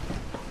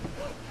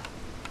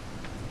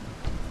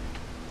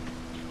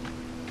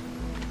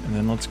 And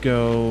then let's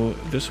go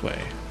this way.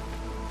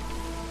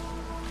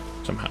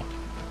 Somehow.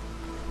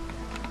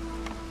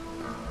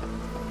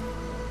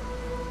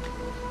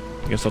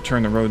 I guess I'll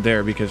turn the road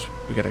there because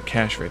we got a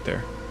cache right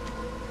there.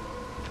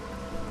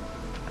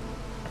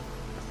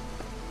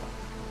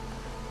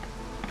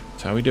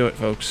 That's how we do it,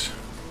 folks.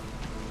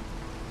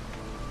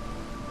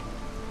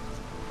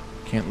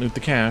 Can't loot the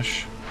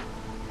cache.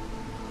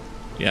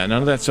 Yeah,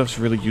 none of that stuff's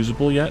really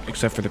usable yet,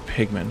 except for the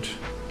pigment.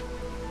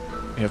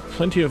 We have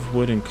plenty of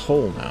wood and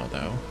coal now,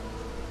 though.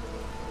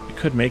 We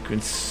could make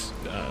and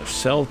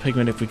sell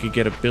pigment if we could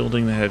get a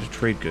building that had a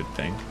trade good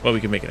thing. Well, we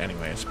could make it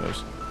anyway, I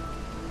suppose.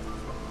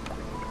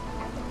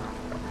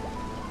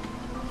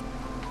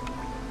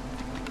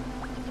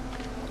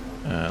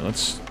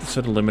 Let's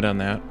set a limit on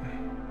that.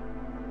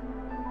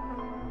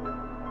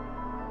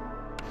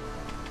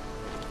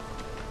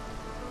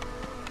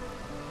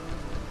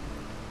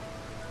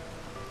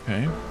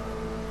 Okay.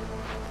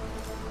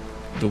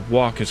 The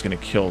walk is going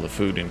to kill the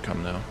food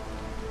income, though.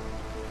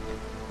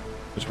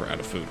 Because we're out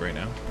of food right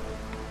now.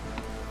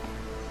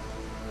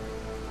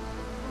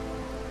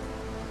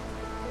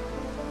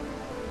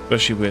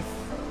 Especially with...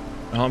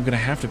 Well, I'm going to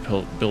have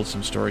to build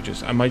some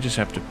storages. I might just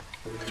have to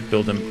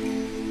build them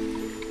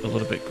a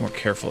little bit more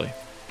carefully.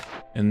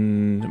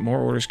 And more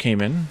orders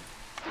came in.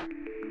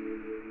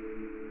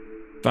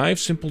 5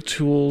 simple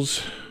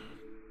tools,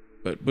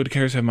 but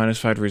woodcutters have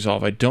 -5 to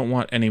resolve. I don't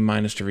want any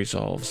minus to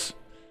resolves.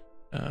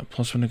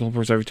 +1 nickel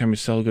boards every time we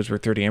sell goods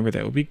worth 30 amber.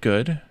 That would be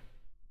good.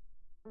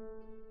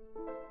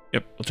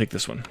 Yep, I'll take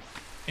this one.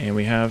 And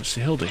we have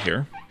Sahilda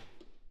here.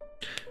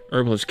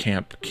 Herbalist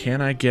camp.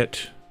 Can I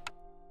get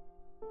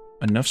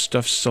enough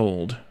stuff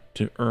sold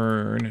to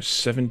earn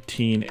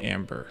 17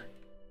 amber?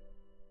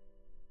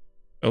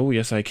 Oh,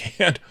 yes, I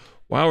can.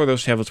 Wow, are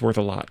those tablets worth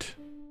a lot.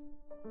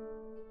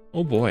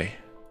 Oh, boy.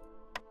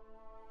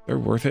 They're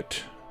worth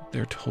it.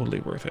 They're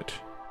totally worth it.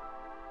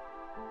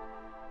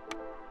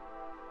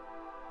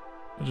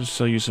 I'll just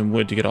sell you some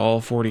wood to get all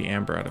 40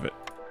 amber out of it.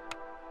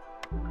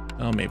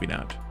 Oh, maybe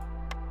not.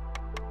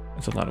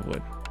 That's a lot of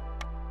wood.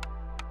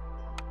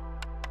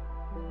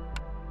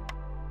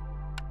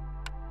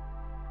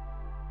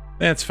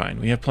 That's fine.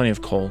 We have plenty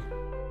of coal.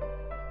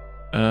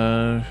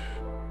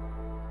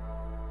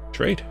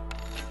 Trade.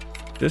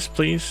 This,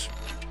 please.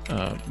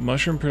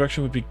 Mushroom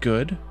production would be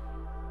good.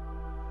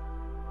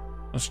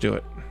 Let's do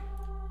it.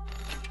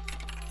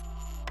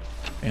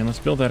 And let's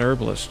build that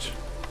herbalist.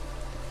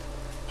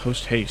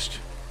 Post haste.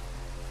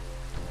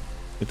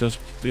 Get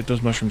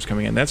those mushrooms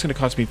coming in. That's going to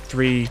cost me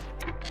 3...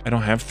 I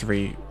don't have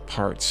 3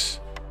 parts.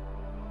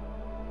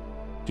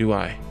 Do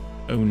I?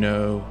 Oh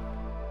no.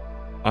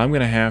 I'm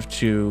going to have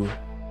to...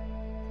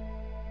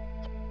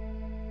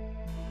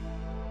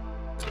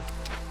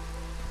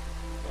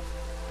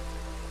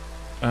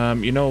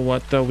 you know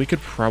what, though? We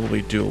could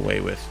probably do away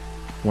with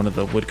one of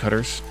the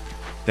woodcutters.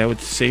 That would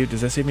save...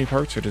 Does that save me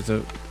parts, or does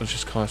it... Let's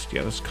just cost...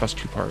 Yeah, let's cost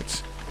 2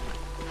 parts.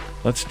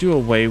 Let's do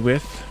away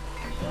with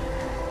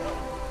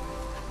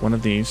one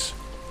of these.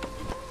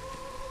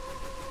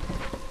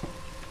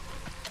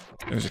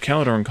 There's a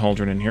Caledon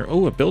cauldron in here.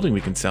 Oh, a building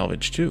we can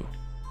salvage, too.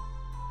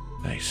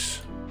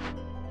 Nice.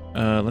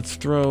 Let's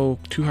throw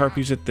 2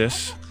 harpies at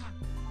this.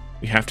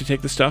 We have to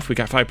take the stuff. We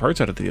got 5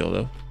 parts out of the deal,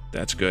 though.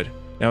 That's good.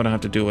 Now we don't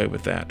have to do away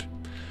with that.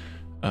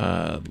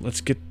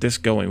 Let's get this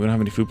going. We don't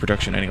have any food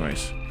production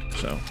anyways,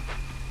 so...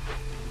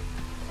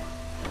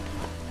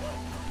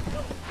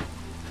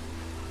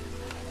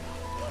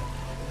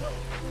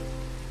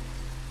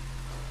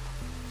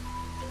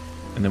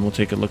 And then we'll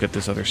take a look at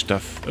this other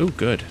stuff. Oh,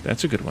 good.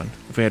 That's a good one.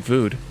 If we had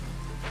food.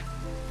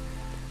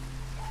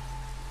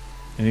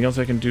 Anything else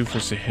I can do for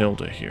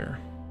Sahilda here?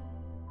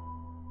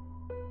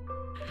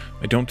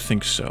 I don't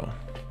think so.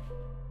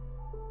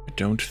 I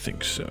don't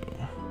think so.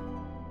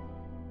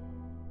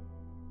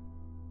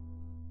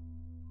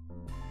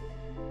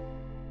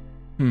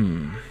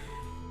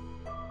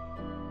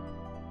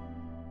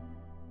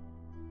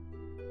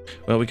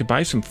 Well, we could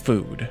buy some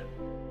food.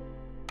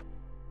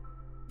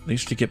 At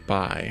least to get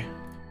by.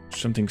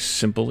 Something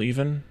simple,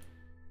 even.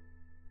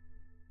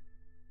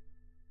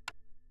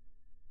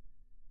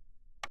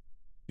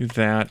 Do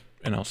that,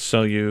 and I'll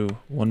sell you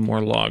 1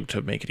 more log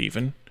to make it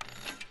even.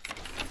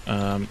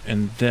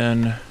 And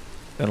then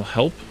that'll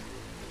help.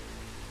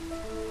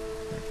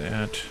 Like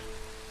that.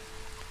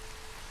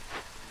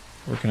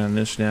 Working on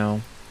this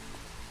now.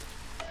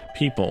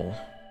 People.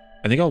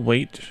 I think I'll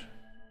wait.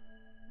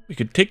 We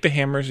could take the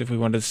hammers if we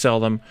wanted to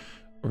sell them,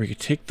 or we could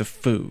take the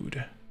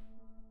food.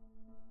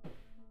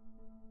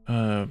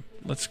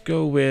 Let's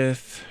go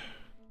with...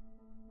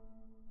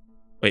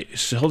 Wait,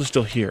 Sahilda's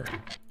still here.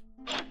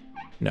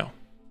 No.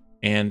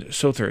 And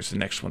Sother is the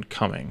next one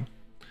coming.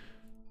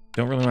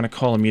 Don't really want to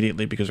call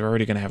immediately because we're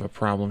already going to have a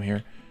problem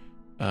here.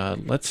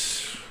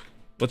 Let's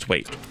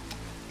wait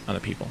on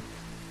the people.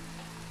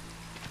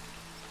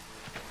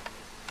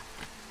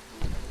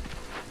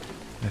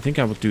 I think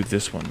I will do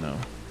this one, though.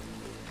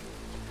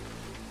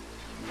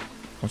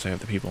 Once I have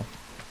the people.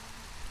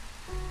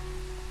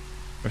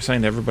 We're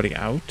signing everybody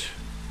out.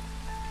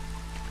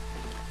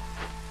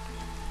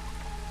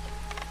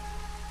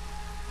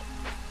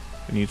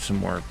 We need some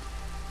more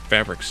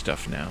fabric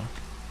stuff now.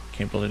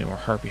 Can't build any more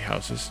harpy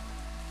houses.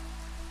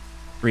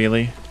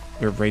 Really?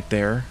 We're right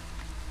there.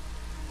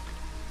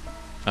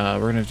 We're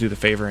gonna do the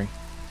favoring.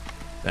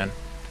 Then.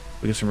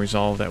 We get some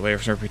resolve that way, or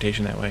some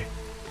reputation that way.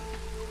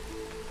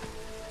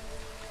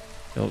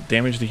 They'll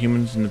damage the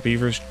humans and the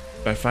beavers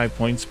by 5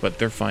 points, but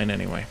they're fine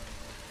anyway.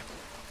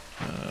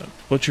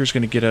 Butcher's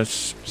gonna get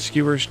us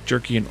skewers,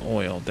 jerky, and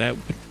oil. That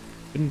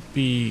wouldn't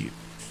be...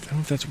 I don't know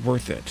if that's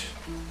worth it.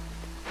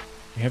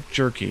 We have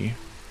jerky.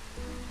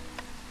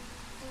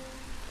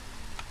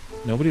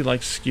 Nobody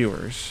likes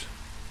skewers.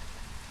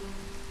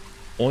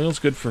 Oil's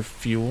good for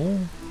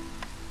fuel.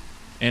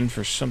 And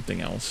for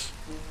something else.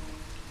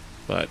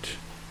 But...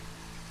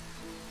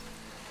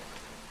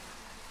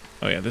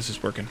 Oh yeah, this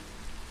is working.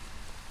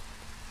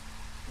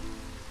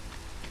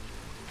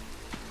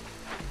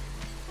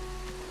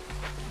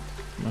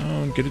 Come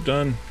on, get it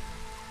done.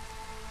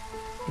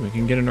 We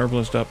can get an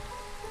herbalist up.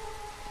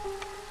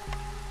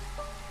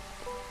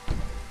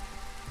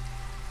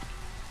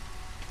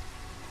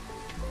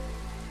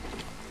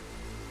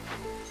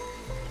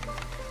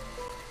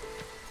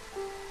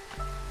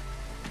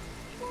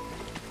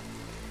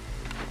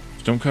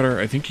 Stonecutter,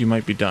 I think you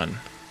might be done.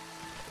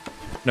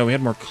 No, we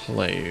had more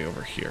clay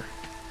over here.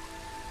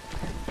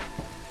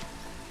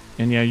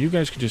 And yeah, you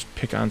guys could just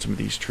pick on some of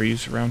these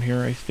trees around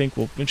here. I think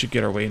we should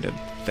get our way into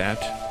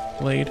that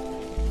glade.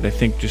 But I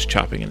think just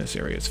chopping in this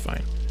area is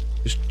fine.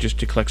 Just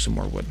to collect some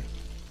more wood.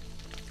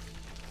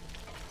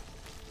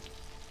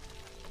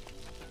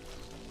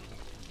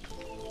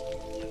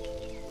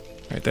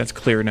 Alright, that's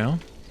clear now.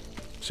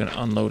 Just gonna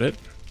unload it.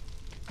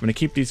 I'm gonna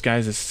keep these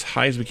guys as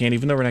high as we can,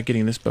 even though we're not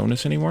getting this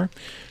bonus anymore.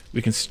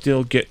 We can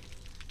still get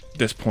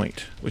this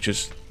point, which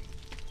is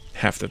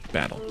half the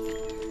battle.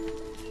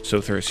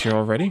 Sother is here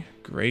already.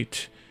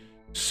 Great.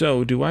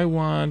 So, do I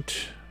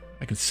want...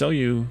 I can sell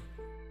you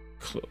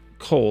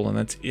coal, and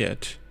that's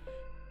it.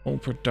 Coal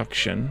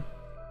production.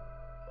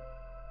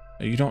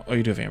 You don't... Oh,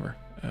 you do have amber.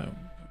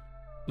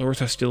 Lowers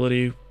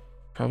hostility.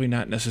 Probably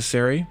not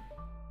necessary.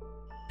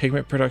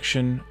 Pigment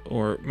production,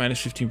 or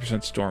minus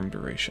 15% storm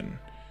duration.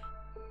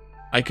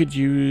 I could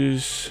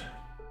use...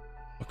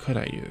 What could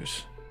I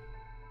use?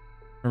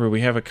 Remember,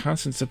 we have a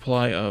constant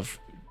supply of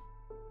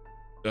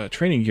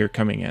training gear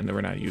coming in that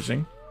we're not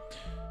using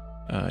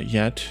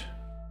yet.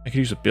 I could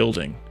use a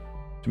building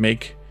to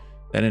make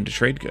that into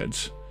trade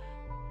goods.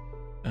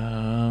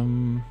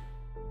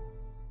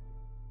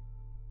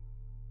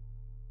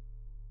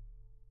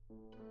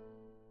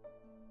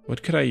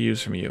 What could I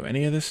use from you?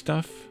 Any of this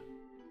stuff?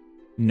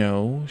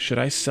 No. Should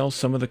I sell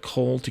some of the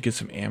coal to get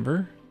some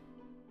amber?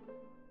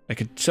 I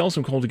could sell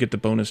some coal to get the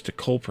bonus to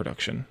coal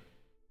production.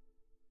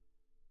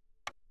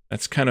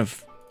 That's kind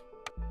of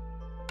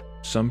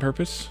some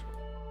purpose.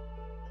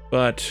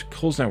 But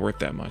coal's not worth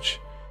that much.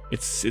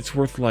 It's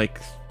worth like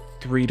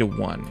 3 to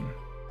 1.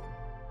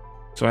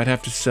 So I'd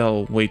have to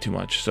sell way too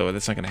much, so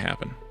that's not going to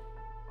happen.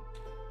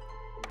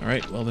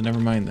 Alright, well then never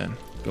mind then.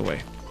 Go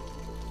away.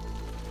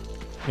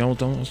 You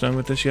almost done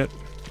with this yet?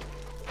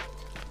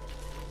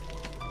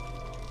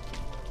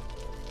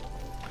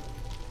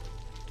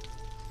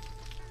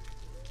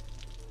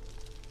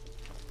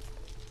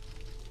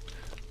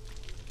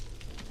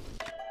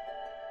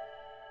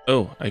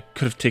 Oh, I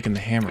could have taken the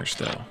hammers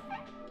though. I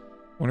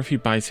wonder if he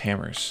buys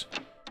hammers.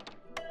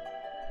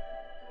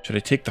 Should I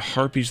take the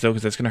harpies though,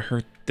 because that's going to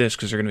hurt this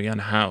because they're going to be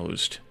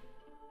unhoused.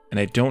 And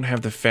I don't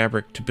have the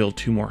fabric to build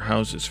 2 more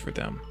houses for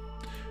them.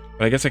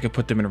 But I guess I could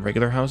put them in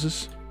regular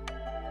houses.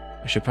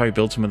 I should probably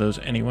build some of those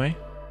anyway.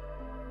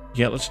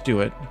 Yeah, let's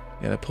do it.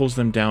 Yeah, that pulls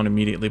them down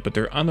immediately, but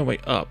they're on the way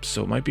up,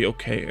 so it might be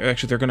okay.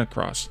 Actually, they're going to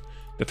cross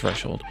the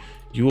threshold.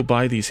 You will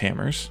buy these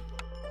hammers.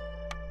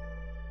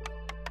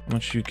 How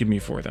much do you give me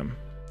for them?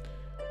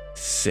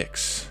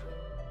 6.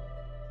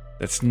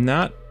 That's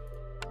not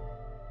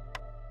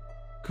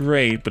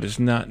great, but it's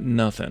not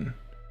nothing.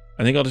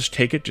 I think I'll just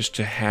take it just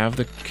to have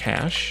the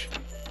cash,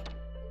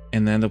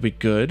 and then they'll be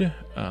good.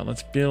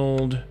 Let's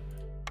build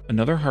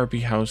another harpy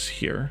house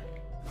here.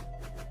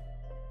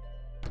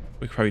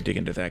 We could probably dig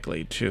into that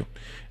glade too.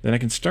 Then I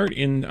can start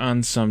in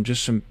on some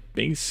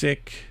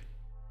basic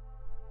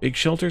big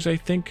shelters, I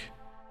think.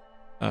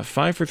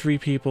 5 for 3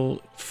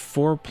 people,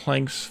 4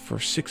 planks for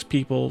 6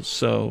 people,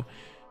 so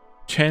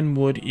 10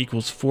 wood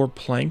equals 4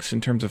 planks in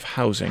terms of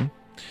housing.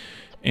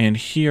 And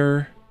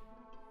here,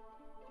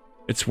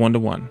 it's 1 to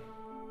 1.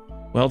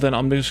 Well, then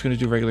I'm just going to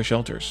do regular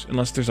shelters,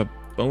 unless there's a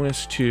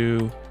bonus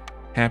to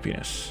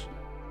happiness.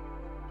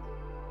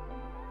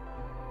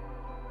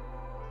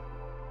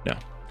 No.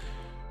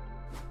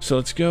 So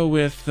let's go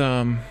with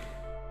 1,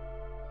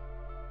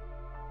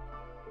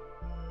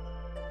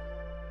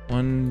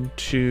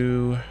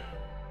 2,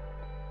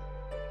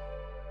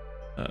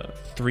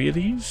 3 of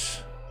these.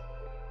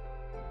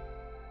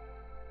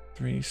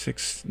 3,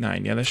 6,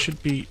 9. Yeah, that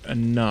should be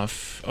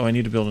enough. Oh, I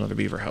need to build another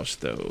beaver house,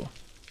 though.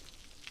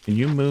 Can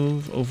you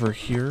move over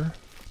here?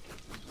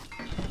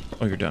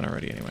 Oh, you're done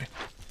already anyway.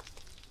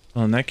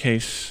 Well, in that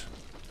case...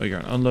 Oh, you're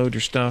gonna unload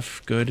your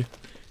stuff. Good.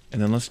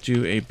 And then let's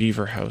do a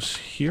beaver house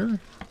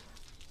here.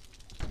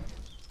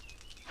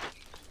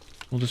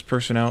 Pull this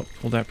person out.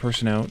 Pull that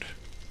person out.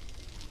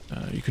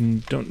 You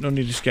don't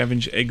need to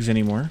scavenge eggs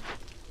anymore.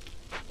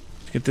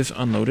 Let's get this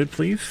unloaded,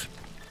 please.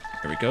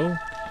 There we go.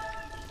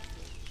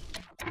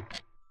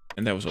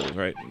 And that was old,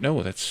 right?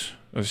 No, that's...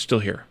 Oh, it's still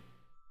here.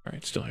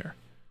 Alright, still here.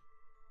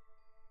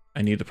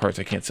 I need the parts.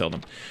 I can't sell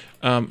them.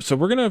 So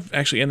we're going to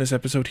actually end this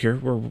episode here.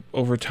 We're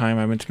over time.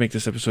 I meant to make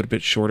this episode a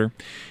bit shorter.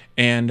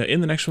 And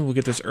in the next one, we'll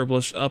get this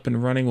herbalist up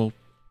and running. We'll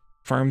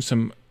farm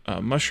some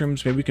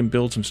mushrooms. Maybe we can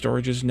build some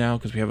storages now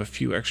because we have a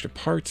few extra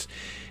parts.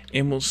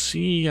 And we'll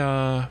see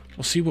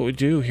what we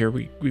do here.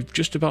 We've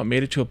just about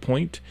made it to a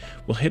point.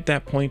 We'll hit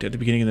that point at the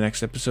beginning of the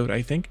next episode,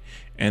 I think.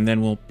 And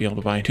then we'll be able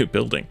to buy a new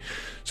building.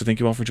 So thank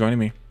you all for joining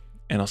me.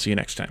 And I'll see you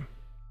next time.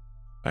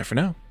 Bye for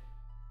now.